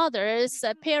mothers,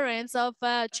 parents of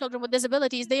children with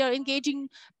disabilities. They are engaging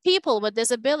people with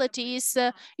disabilities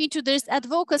into this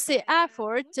advocacy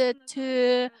effort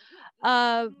to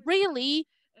really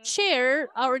share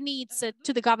our needs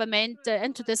to the government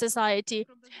and to the society.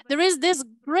 There is this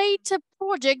great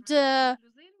project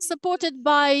supported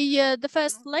by the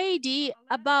First Lady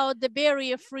about the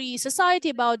barrier-free society,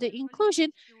 about the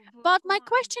inclusion. But my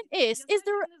question is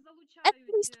there at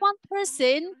least one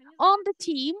person on the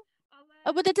team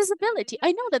with a disability?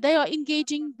 I know that they are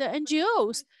engaging the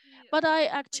NGOs, but I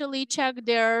actually checked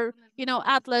their,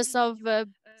 atlas of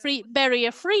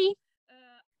barrier-free.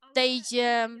 They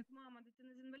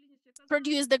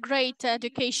produced a great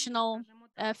educational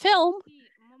film,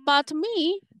 but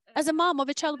me, as a mom of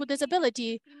a child with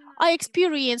disability, I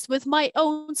experienced with my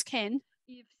own skin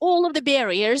all of the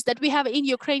barriers that we have in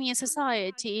Ukrainian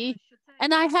society,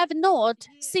 and I have not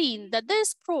seen that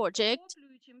this project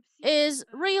is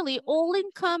really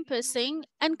all-encompassing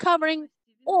and covering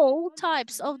all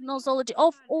types of nosology,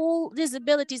 of all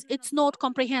disabilities. It's not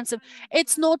comprehensive.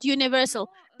 It's not universal.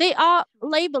 They are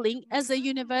labeling as a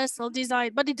universal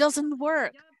design, but it doesn't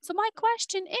work. So my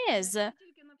question is,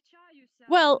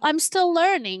 well, I'm still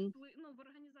learning.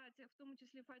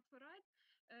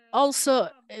 Also,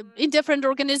 in different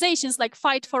organizations like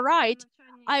Fight for Right,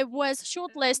 I was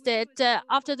shortlisted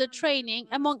after the training,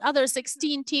 among other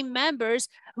 16 team members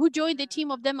who joined the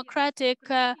team of democratic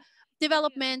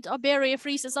development of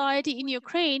barrier-free society in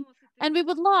Ukraine. And we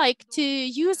would like to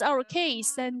use our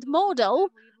case and model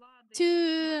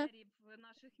to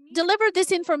deliver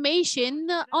this information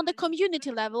on the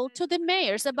community level to the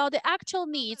mayors about the actual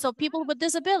needs of people with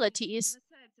disabilities.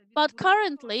 But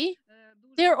currently,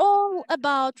 they're all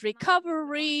about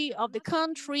recovery of the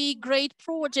country, great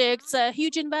projects,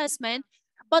 huge investment,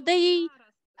 but they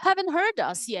haven't heard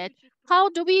us yet. How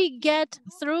do we get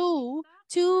through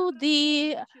to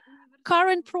the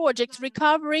current projects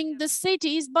recovering the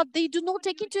cities, but they do not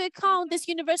take into account this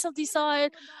universal desire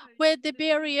with the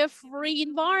barrier-free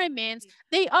environments?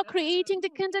 They are creating the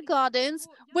kindergartens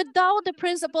without the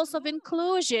principles of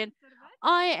inclusion.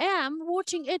 I am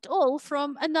watching it all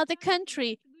from another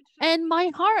country, and my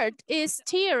heart is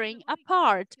tearing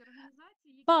apart.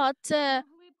 But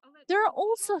there are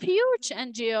also huge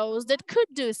NGOs that could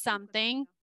do something.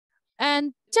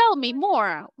 And tell me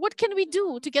more, what can we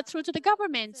do to get through to the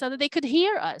government so that they could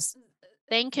hear us?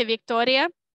 Thank you, Victoria,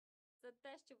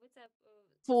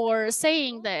 for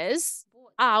saying this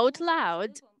out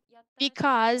loud,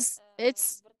 because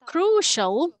it's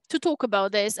crucial to talk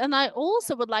about this. And I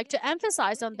also would like to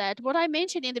emphasize on that what I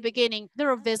mentioned in the beginning. There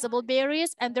are visible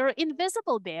barriers and there are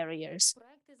invisible barriers.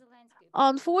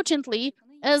 Unfortunately,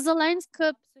 a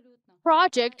Zelensky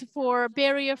project for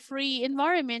barrier-free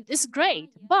environment is great,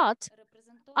 but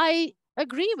I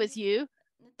agree with you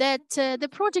that the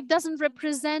project doesn't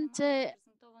represent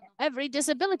every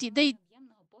disability. They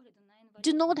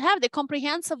do not have the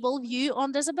comprehensible view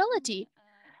on disability.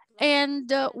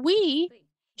 And we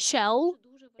shall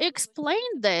explain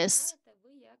this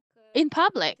in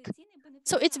public.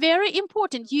 So it's very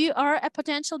important. You are a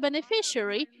potential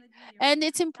beneficiary, and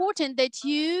it's important that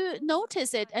you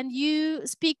notice it and you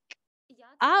speak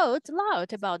out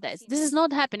loud about this. This is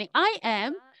not happening. I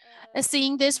am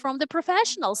seeing this from the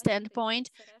professional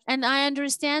standpoint, and I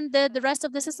understand that the rest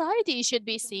of the society should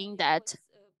be seeing that.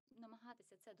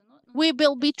 We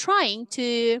will be trying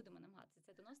to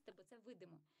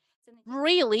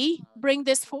really bring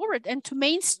this forward and to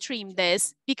mainstream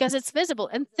this because it's visible.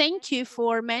 And thank you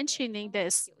for mentioning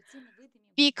this,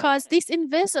 because these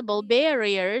invisible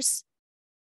barriers,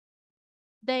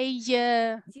 they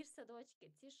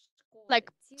like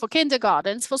for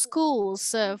kindergartens, for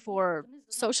schools, for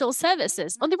social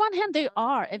services. On the one hand, they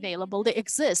are available, they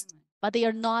exist, but they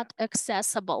are not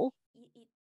accessible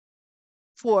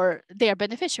for their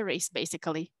beneficiaries,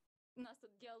 basically.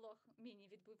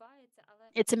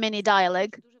 It's a mini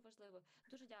dialogue.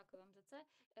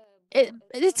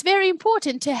 It's very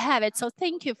important to have it, so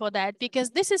thank you for that,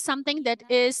 because this is something that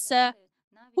is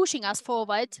pushing us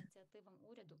forward.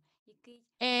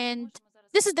 And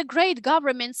this is the great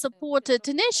government-supported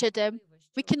initiative.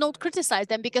 We cannot criticize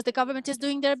them because the government is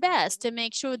doing their best to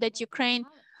make sure that Ukraine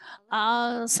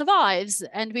survives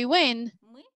and we win.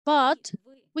 But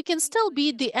we can still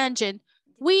be the engine.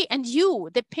 We and you,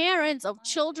 the parents of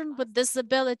children with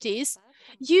disabilities,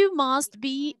 you must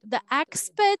be the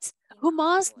experts who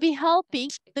must be helping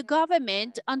the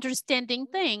government understanding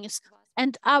things.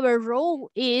 And our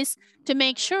role is to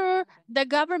make sure the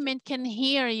government can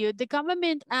hear you, the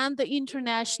government and the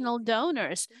international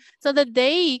donors, so that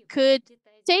they could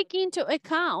take into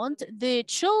account the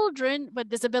children with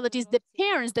disabilities, the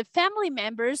parents, the family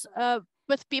members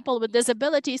with people with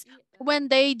disabilities when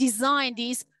they design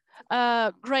these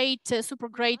super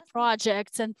great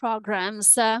projects and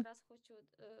programs.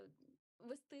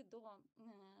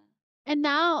 And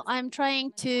now I'm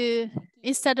trying to,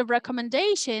 instead of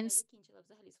recommendations,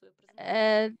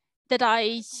 that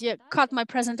I cut my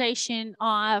presentation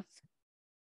off.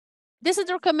 This is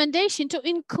a recommendation to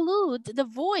include the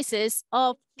voices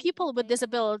of people with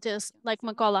disabilities, like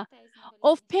Mykola,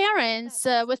 of parents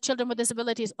with children with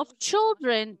disabilities, of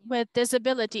children with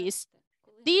disabilities.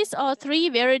 These are three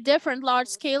very different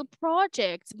large-scale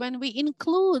projects. When we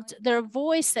include their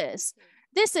voices,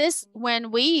 this is when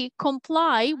we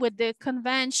comply with the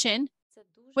convention,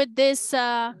 with this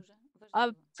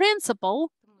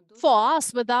principle, for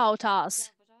us, without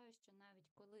us.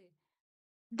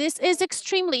 This is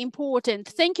extremely important.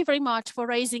 Thank you very much for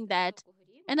raising that.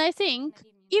 And I think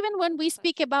even when we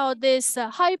speak about this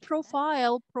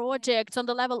high-profile projects on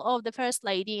the level of the First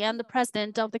Lady and the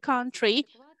President of the country,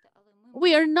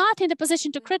 we are not in the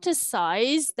position to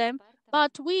criticize them,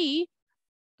 but we,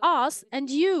 us and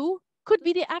you, could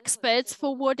be the experts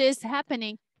for what is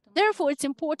happening. Therefore, it's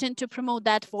important to promote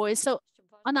that voice. So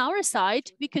on our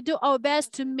side, we could do our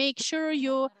best to make sure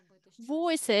your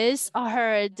voices are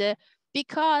heard.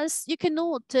 because you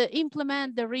cannot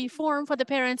implement the reform for the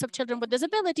parents of children with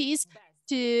disabilities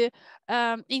to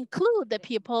include the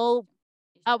people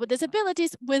with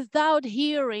disabilities without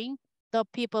hearing the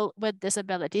people with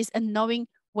disabilities and knowing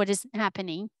what is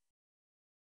happening.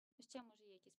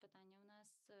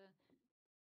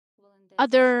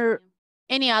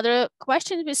 Any other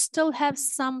questions? We still have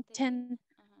some 10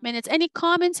 minutes. Any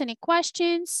comments, any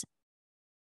questions?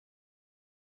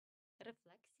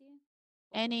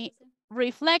 Any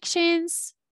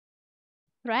reflections,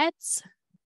 threats?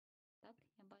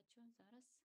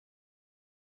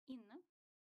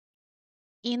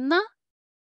 Inna?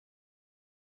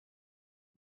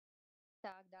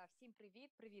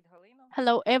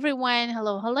 Hello, everyone.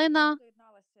 Hello, Halyna.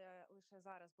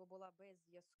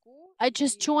 I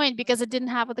just joined because I didn't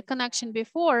have the connection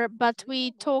before, but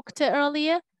we talked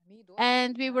earlier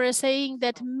and we were saying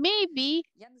that maybe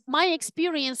my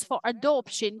experience for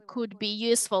adoption could be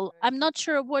useful. I'm not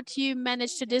sure what you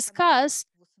managed to discuss.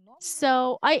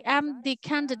 So I am the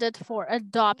candidate for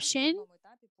adoption,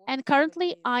 and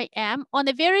currently I am on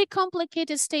a very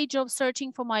complicated stage of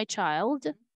searching for my child.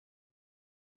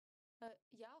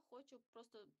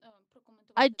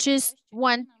 I just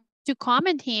want to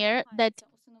comment here that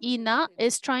Inna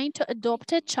is trying to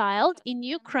adopt a child in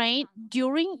Ukraine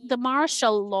during the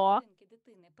martial law.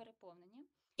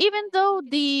 Even though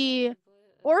the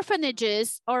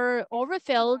orphanages are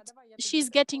overfilled, she's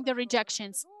getting the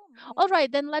rejections. All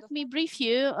right, then let me brief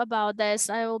you about this.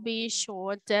 I will be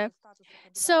short.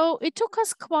 So it took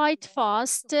us quite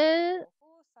fast in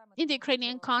the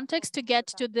Ukrainian context to get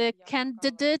to the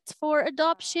candidate for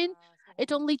adoption.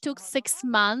 It only took 6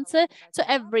 months. So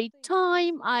every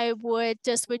time I would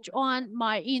switch on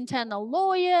my internal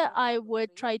lawyer, I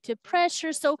would try to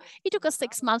pressure. So it took us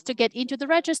 6 months to get into the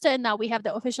register, and now we have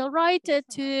the official right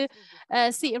to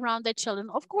see around the children.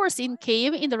 Of course, in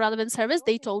Kyiv, in the relevant service,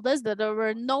 they told us that there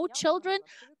were no children.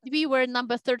 We were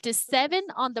number 37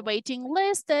 on the waiting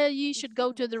list. You should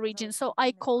go to the region. So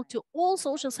I called to all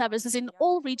social services in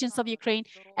all regions of Ukraine,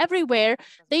 everywhere.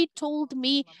 They told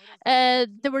me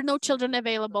there were no children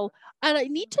available. And I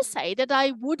need to say that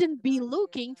I wouldn't be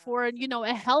looking for,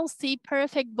 a healthy,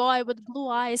 perfect boy with blue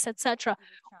eyes, etc.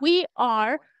 We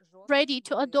are ready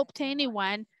to adopt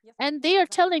anyone. And they are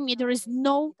telling me there is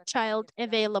no child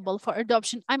available for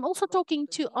adoption. I'm also talking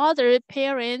to other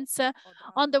parents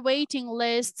on the waiting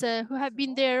list who have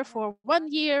been there for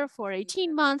 1 year, for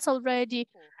 18 months already.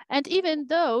 And even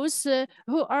those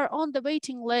who are on the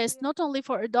waiting list, not only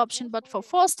for adoption, but for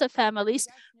foster families,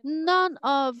 none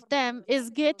of them is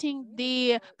getting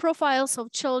the profiles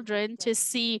of children to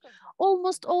see.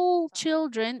 Almost all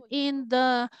children in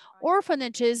the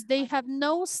orphanages, they have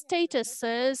no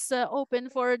statuses open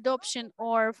for adoption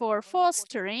or for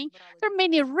fostering. There are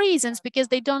many reasons because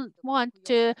they don't want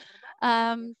to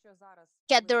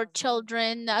get their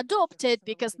children adopted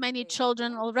because many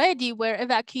children already were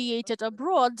evacuated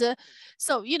abroad.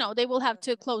 So, they will have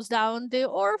to close down the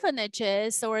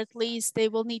orphanages, or at least they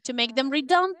will need to make them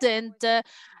redundant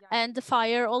and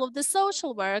fire all of the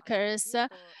social workers.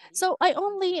 So I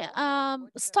only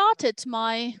started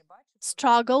my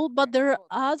struggle, but there are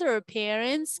other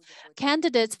parents,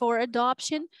 candidates for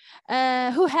adoption,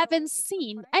 who haven't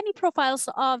seen any profiles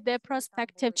of their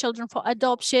prospective children for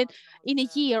adoption in a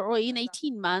year or in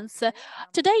 18 months.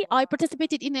 Today, I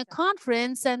participated in a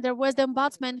conference, and there was the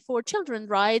Ombudsman for Children's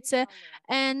Rights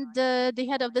and the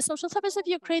head of the Social Service of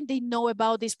Ukraine. They know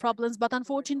about these problems, but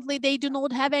unfortunately, they do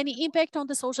not have any impact on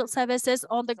the social services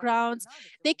on the grounds.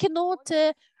 They cannot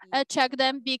check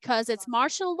them because it's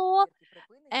martial law,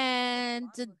 and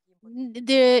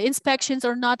the inspections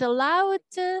are not allowed,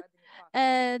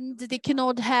 and they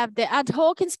cannot have the ad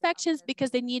hoc inspections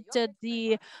because they need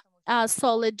the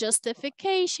solid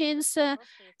justifications.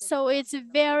 So it's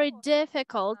very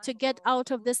difficult to get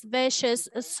out of this vicious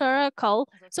circle.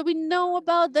 So we know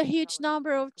about the huge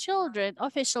number of children.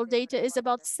 Official data is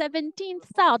about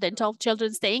 17,000 of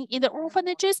children staying in the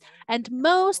orphanages, and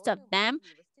most of them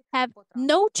have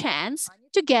no chance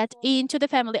to get into the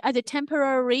family, either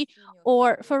temporary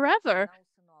or forever,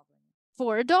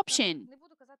 for adoption.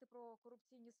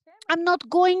 I'm not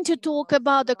going to talk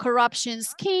about the corruption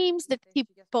schemes that keep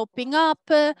popping up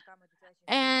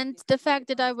and the fact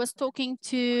that I was talking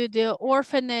to the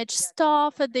orphanage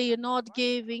staff. They are not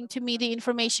giving to me the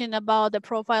information about the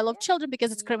profile of children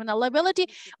because it's criminal liability,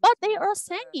 but they are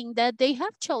saying that they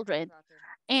have children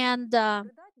and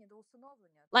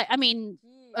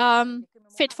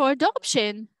fit for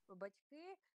adoption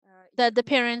that the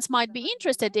parents might be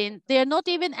interested in. They are not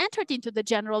even entered into the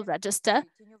general register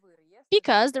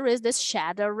because there is this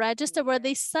shadow register where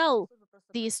they sell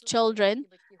these children.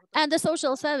 And the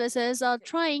social services are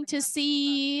trying to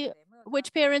see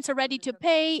which parents are ready to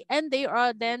pay, and they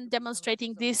are then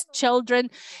demonstrating these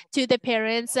children to the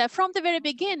parents. From the very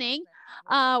beginning,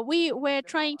 we were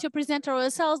trying to present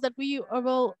ourselves that we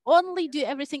will only do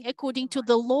everything according to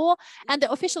the law, and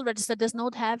the official register does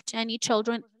not have any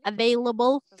children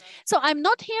available. So I'm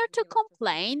not here to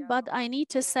complain, but I need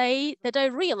to say that I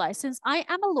realize since I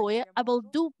am a lawyer, I will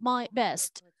do my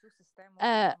best,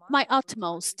 my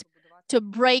utmost to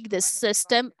break this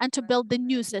system and to build the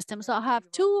new system. So I have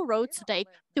two roads to take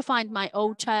to find my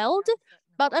own child,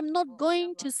 but I'm not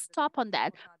going to stop on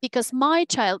that because my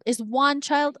child is one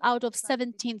child out of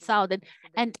 17,000,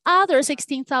 and other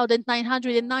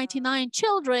 16,999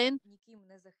 children,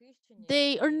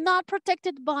 they are not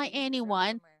protected by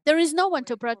anyone. There is no one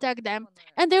to protect them,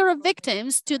 and they are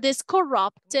victims to this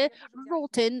corrupt,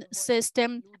 rotten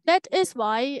system. That is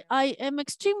why I am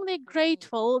extremely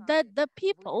grateful that the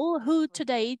people who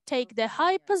today take the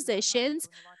high positions,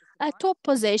 top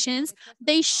positions,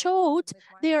 they showed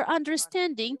their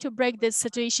understanding to break this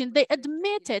situation. They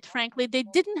admitted, frankly, they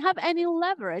didn't have any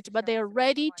leverage, but they are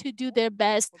ready to do their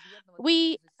best.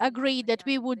 We agreed that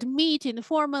we would meet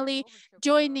informally,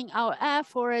 joining our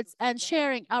efforts and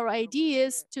sharing our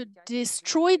ideas to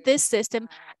destroy this system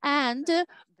and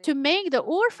to make the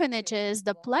orphanages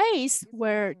the place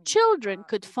where children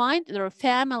could find their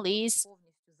families.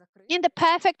 In the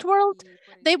perfect world,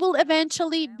 they will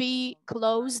eventually be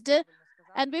closed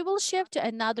and we will shift to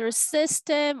another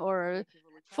system or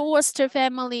foster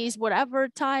families, whatever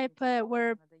type,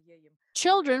 where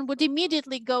children would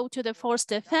immediately go to the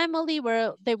foster family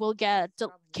where they will get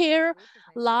care,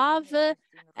 love,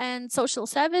 and social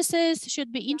services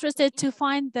should be interested to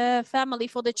find the family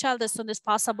for the child as soon as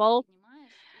possible.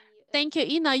 Thank you,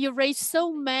 Ina. You raised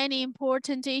so many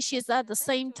important issues at the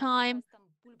same time.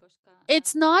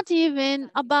 It's not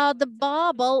even about the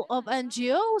bubble of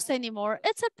NGOs anymore.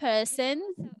 It's a person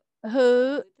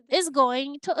who is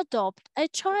going to adopt a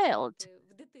child.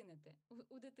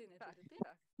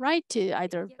 Right, to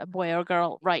either a boy or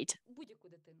girl, right?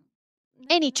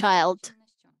 Any child,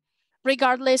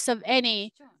 regardless of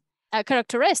any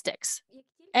characteristics.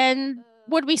 And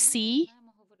what we see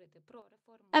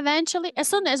eventually, as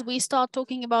soon as we start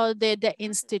talking about the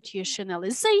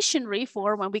institutionalization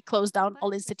reform, when we close down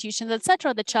all institutions,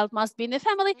 etc., the child must be in the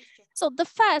family. So the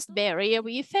first barrier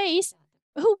we face,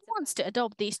 who wants to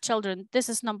adopt these children? This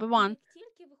is number one.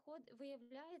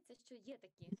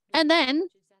 And then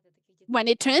when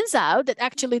it turns out that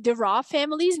actually there are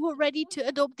families who are ready to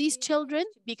adopt these children,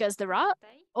 because there are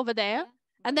over there,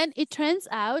 and then it turns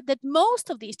out that most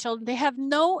of these children, they have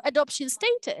no adoption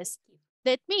status.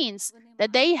 That means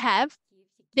that they have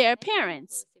their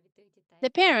parents, the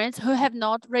parents who have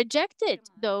not rejected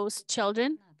those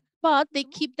children, but they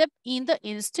keep them in the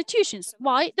institutions.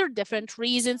 Why? There are different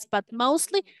reasons, but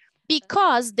mostly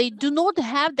because they do not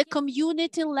have the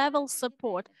community level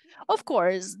support. Of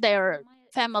course, there are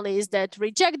families that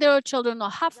reject their children or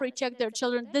half reject their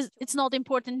children. It's not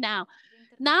important now.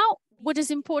 Now, what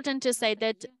is important to say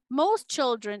that most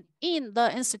children in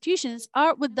the institutions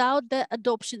are without the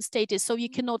adoption status, so you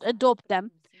cannot adopt them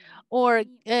or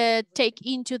take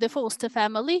into the foster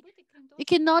family. You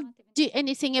cannot do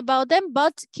anything about them,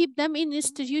 but keep them in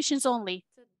institutions only.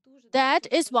 That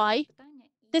is why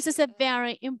this is a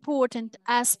very important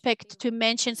aspect to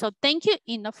mention. So thank you,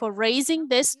 Ina, for raising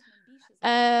this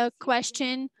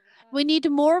question. We need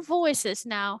more voices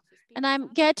now. And I'm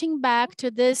getting back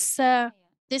to this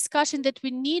discussion that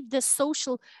we need the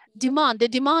social demand, the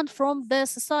demand from the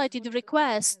society, the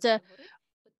request.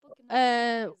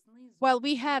 Well,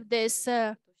 we have this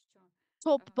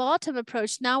top-bottom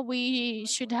approach. Now we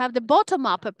should have the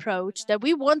bottom-up approach that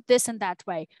we want this and that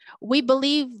way. We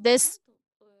believe this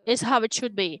is how it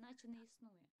should be.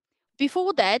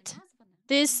 Before that,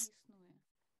 this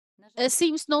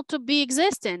seems not to be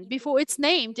existent. Before it's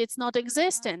named, it's not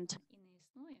existent.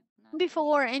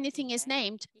 Before anything is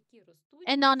named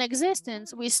and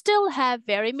non-existence, we still have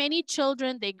very many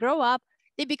children. They grow up,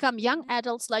 they become young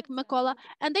adults like Mykola,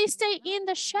 and they stay in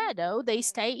the shadow. They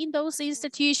stay in those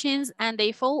institutions and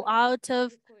they fall out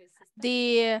of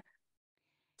the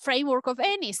framework of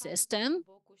any system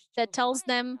that tells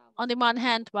them, on the one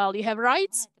hand, well, you have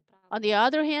rights. On the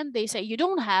other hand, they say you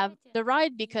don't have the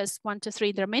right because 1, 2,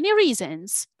 3, there are many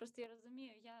reasons.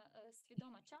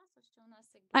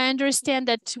 I understand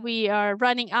that we are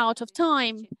running out of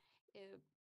time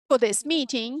for this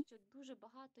meeting,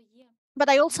 but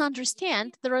I also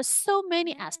understand there are so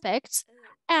many aspects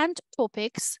and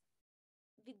topics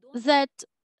that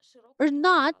are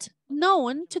not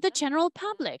known to the general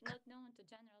public.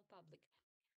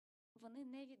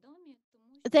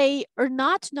 they are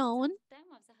not known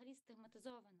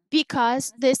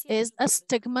because this is a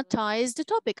stigmatized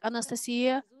topic.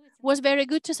 Anastasia was very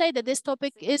good to say that this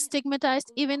topic is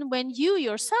stigmatized even when you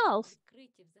yourself,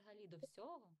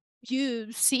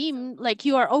 you seem like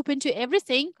you are open to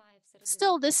everything.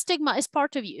 Still, this stigma is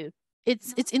part of you.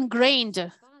 It's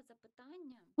ingrained.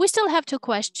 We still have two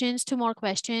more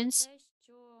questions.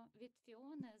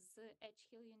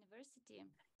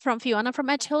 From Fiona from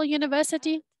Edge Hill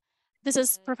University. This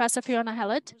is Professor Fiona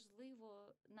Hallett.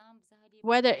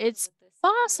 Whether it's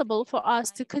possible for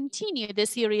us to continue the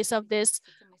series of these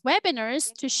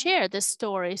webinars to share the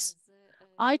stories.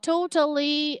 I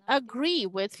totally agree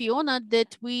with Fiona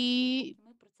that we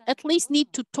at least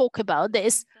need to talk about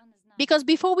this, because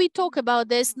before we talk about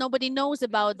this, nobody knows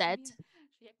about that.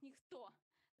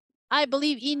 I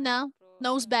believe Inna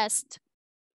knows best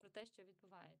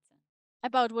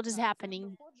about what is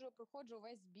happening.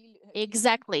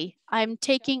 Exactly. I'm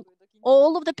taking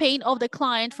all of the pain of the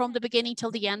client from the beginning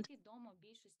till the end.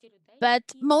 But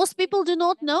most people do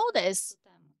not know this,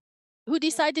 who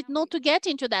decided not to get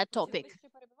into that topic.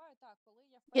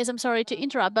 Yes, I'm sorry to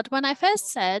interrupt, but when I first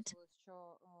said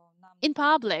in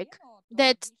public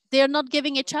that they're not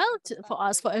giving a child for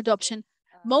us for adoption,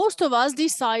 most of us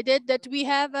decided that we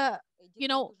have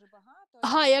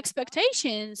high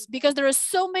expectations because there are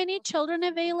so many children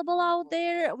available out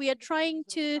there. We are trying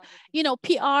to,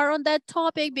 PR on that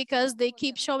topic because they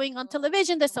keep showing on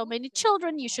television there's so many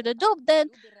children, you should adopt them.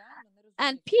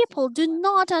 And people do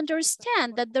not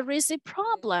understand that there is a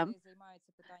problem,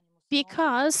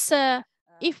 because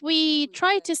if we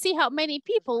try to see how many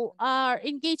people are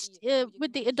engaged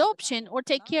with the adoption or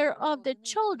take care of the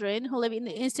children who live in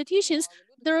the institutions,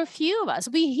 there are a few of us.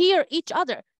 We hear each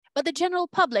other, but the general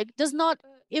public does not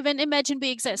even imagine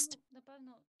we exist.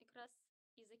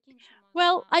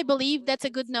 Well, I believe that's a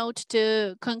good note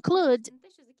to conclude.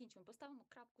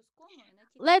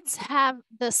 Let's have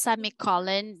the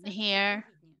semicolon here,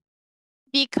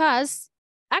 because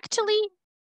actually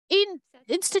in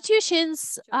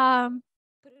institutions,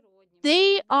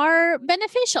 they are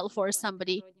beneficial for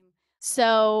somebody.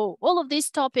 So all of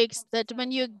these topics that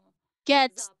when you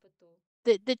get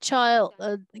the child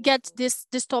get this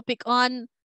topic on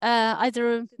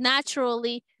either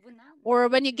naturally, or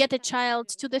when you get a child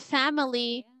to the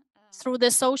family through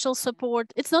the social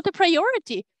support, it's not a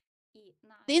priority.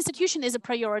 The institution is a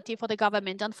priority for the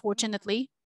government, unfortunately,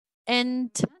 and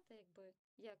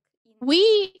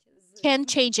we can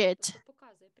change it.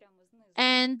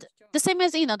 And the same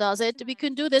as Ina does it, we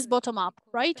can do this bottom up,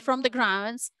 right? From the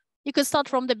grounds. You can start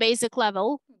from the basic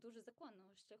level,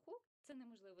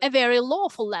 a very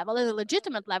lawful level, a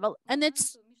legitimate level, and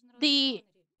it's the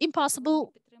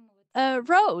impossible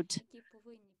road.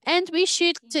 And we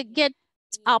should get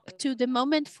up to the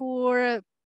moment for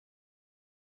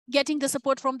getting the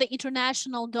support from the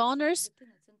international donors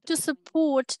to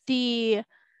support the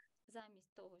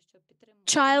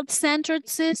child-centered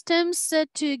systems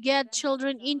to get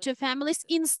children into families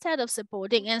instead of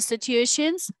supporting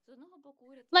institutions.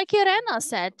 Like Irene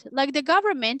said, like the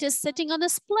government is sitting on a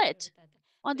split.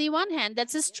 On the one hand,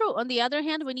 that's true. On the other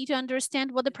hand, we need to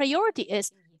understand what the priority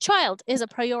is. Child is a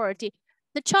priority.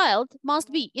 The child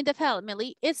must be in the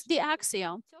family. It's the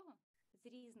axiom.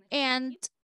 And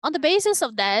on the basis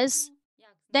of this,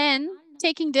 then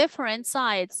taking different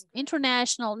sides,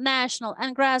 international, national,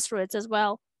 and grassroots as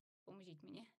well.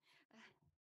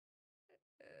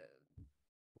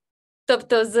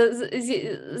 Тобто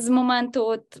з моменту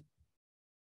от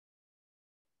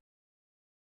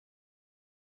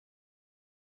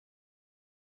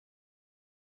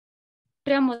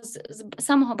прямо з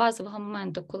самого базового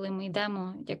моменту, коли ми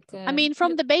йдемо як I mean,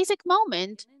 from the basic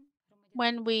moment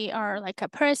when we are like a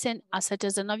person, a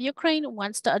citizen of Ukraine,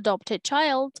 wants to adopt a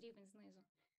child,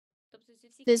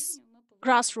 this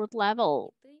grassroots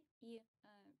level,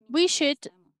 we should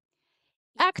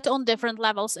act on different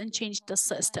levels and change the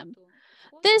system.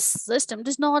 This system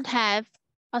does not have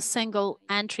a single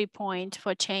entry point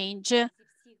for change.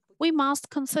 We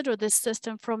must consider this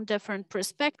system from different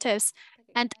perspectives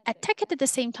and attack it at the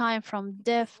same time from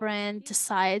different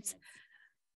sides.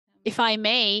 If I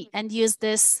may, and use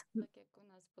this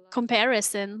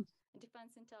comparison,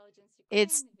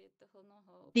 it's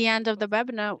the end of the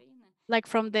webinar, like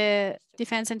from the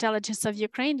Defense Intelligence of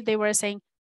Ukraine, they were saying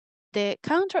the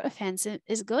counteroffensive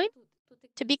is going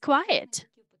to be quiet.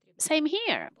 Same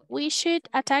here. We should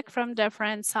attack from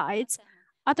different sides.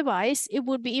 Otherwise, it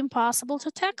would be impossible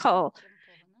to tackle.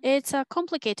 It's a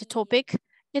complicated topic.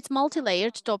 It's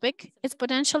multi-layered topic. It's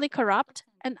potentially corrupt.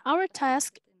 And our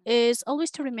task is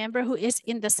always to remember who is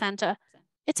in the center.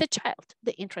 It's a child,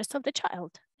 the interest of the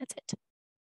child. That's it.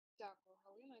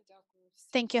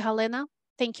 Thank you, Halyna.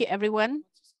 Thank you, everyone.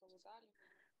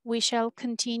 We shall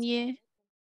continue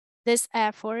this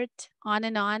effort on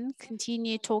and on,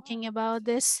 continue talking about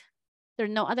this. There are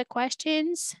no other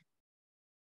questions.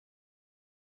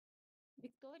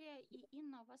 Вікторія і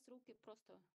Інна, у вас руки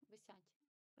просто висять,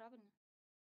 правильно?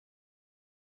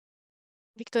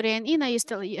 Victoria and Ina, you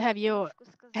still have your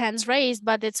hands raised,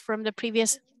 but it's from the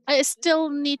previous. I still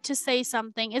need to say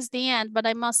something. It's the end, but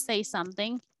I must say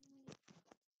something.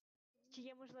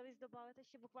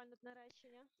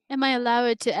 Am I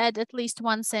allowed to add at least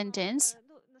one sentence?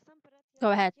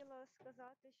 Go ahead.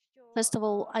 First of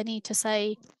all, I need to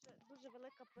say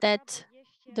that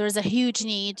there's a huge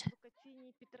need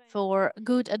for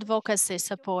good advocacy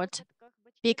support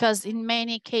because in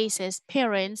many cases,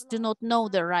 parents do not know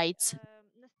their rights.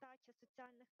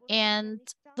 And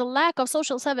the lack of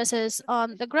social services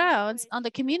on the grounds, on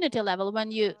the community level,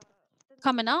 when you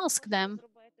come and ask them,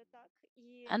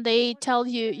 and they tell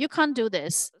you, you can't do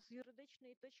this.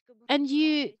 And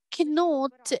you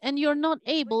cannot, and you're not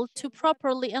able to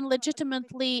properly and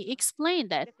legitimately explain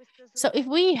that. So if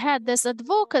we had this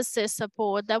advocacy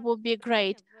support, that would be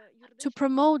great to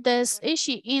promote this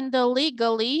issue in the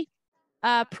legally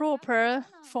proper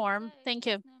form. Thank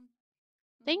you.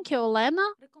 Thank you, Olena.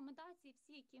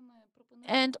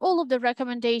 And all of the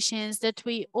recommendations that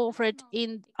we offered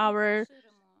in our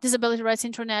Disability Rights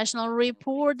International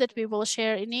report that we will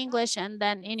share in English and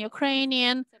then in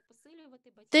Ukrainian.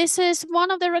 This is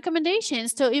one of the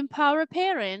recommendations to empower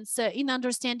parents in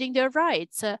understanding their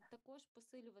rights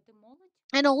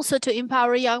and also to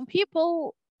empower young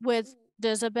people with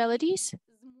disabilities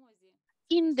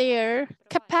in their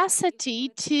capacity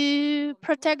to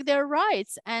protect their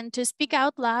rights and to speak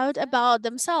out loud about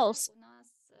themselves.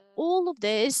 All of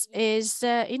this is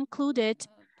included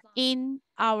in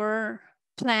our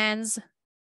plans.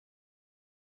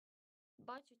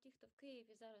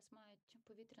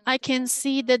 I can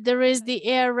see that there is the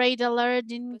air raid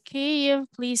alert in Kyiv.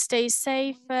 Please stay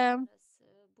safe.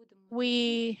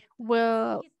 We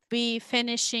will be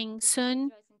finishing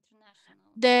soon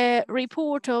the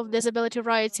report of Disability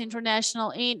Rights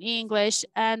International in English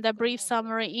and a brief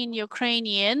summary in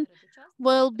Ukrainian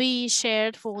will be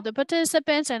shared for the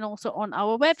participants and also on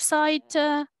our website.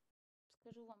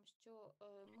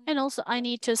 And also I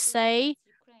need to say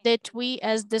that we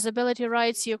as Disability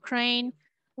Rights Ukraine,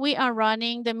 we are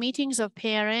running the meetings of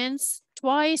parents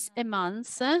twice a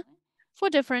month for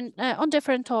different on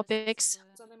different topics.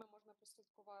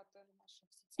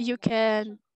 You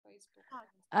can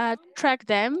track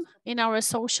them in our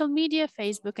social media,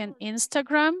 Facebook and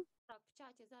Instagram.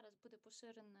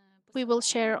 We will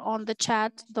share on the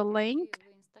chat the link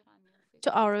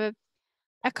to our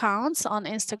accounts on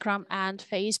Instagram and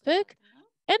Facebook.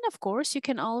 And of course, you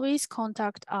can always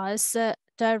contact us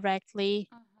directly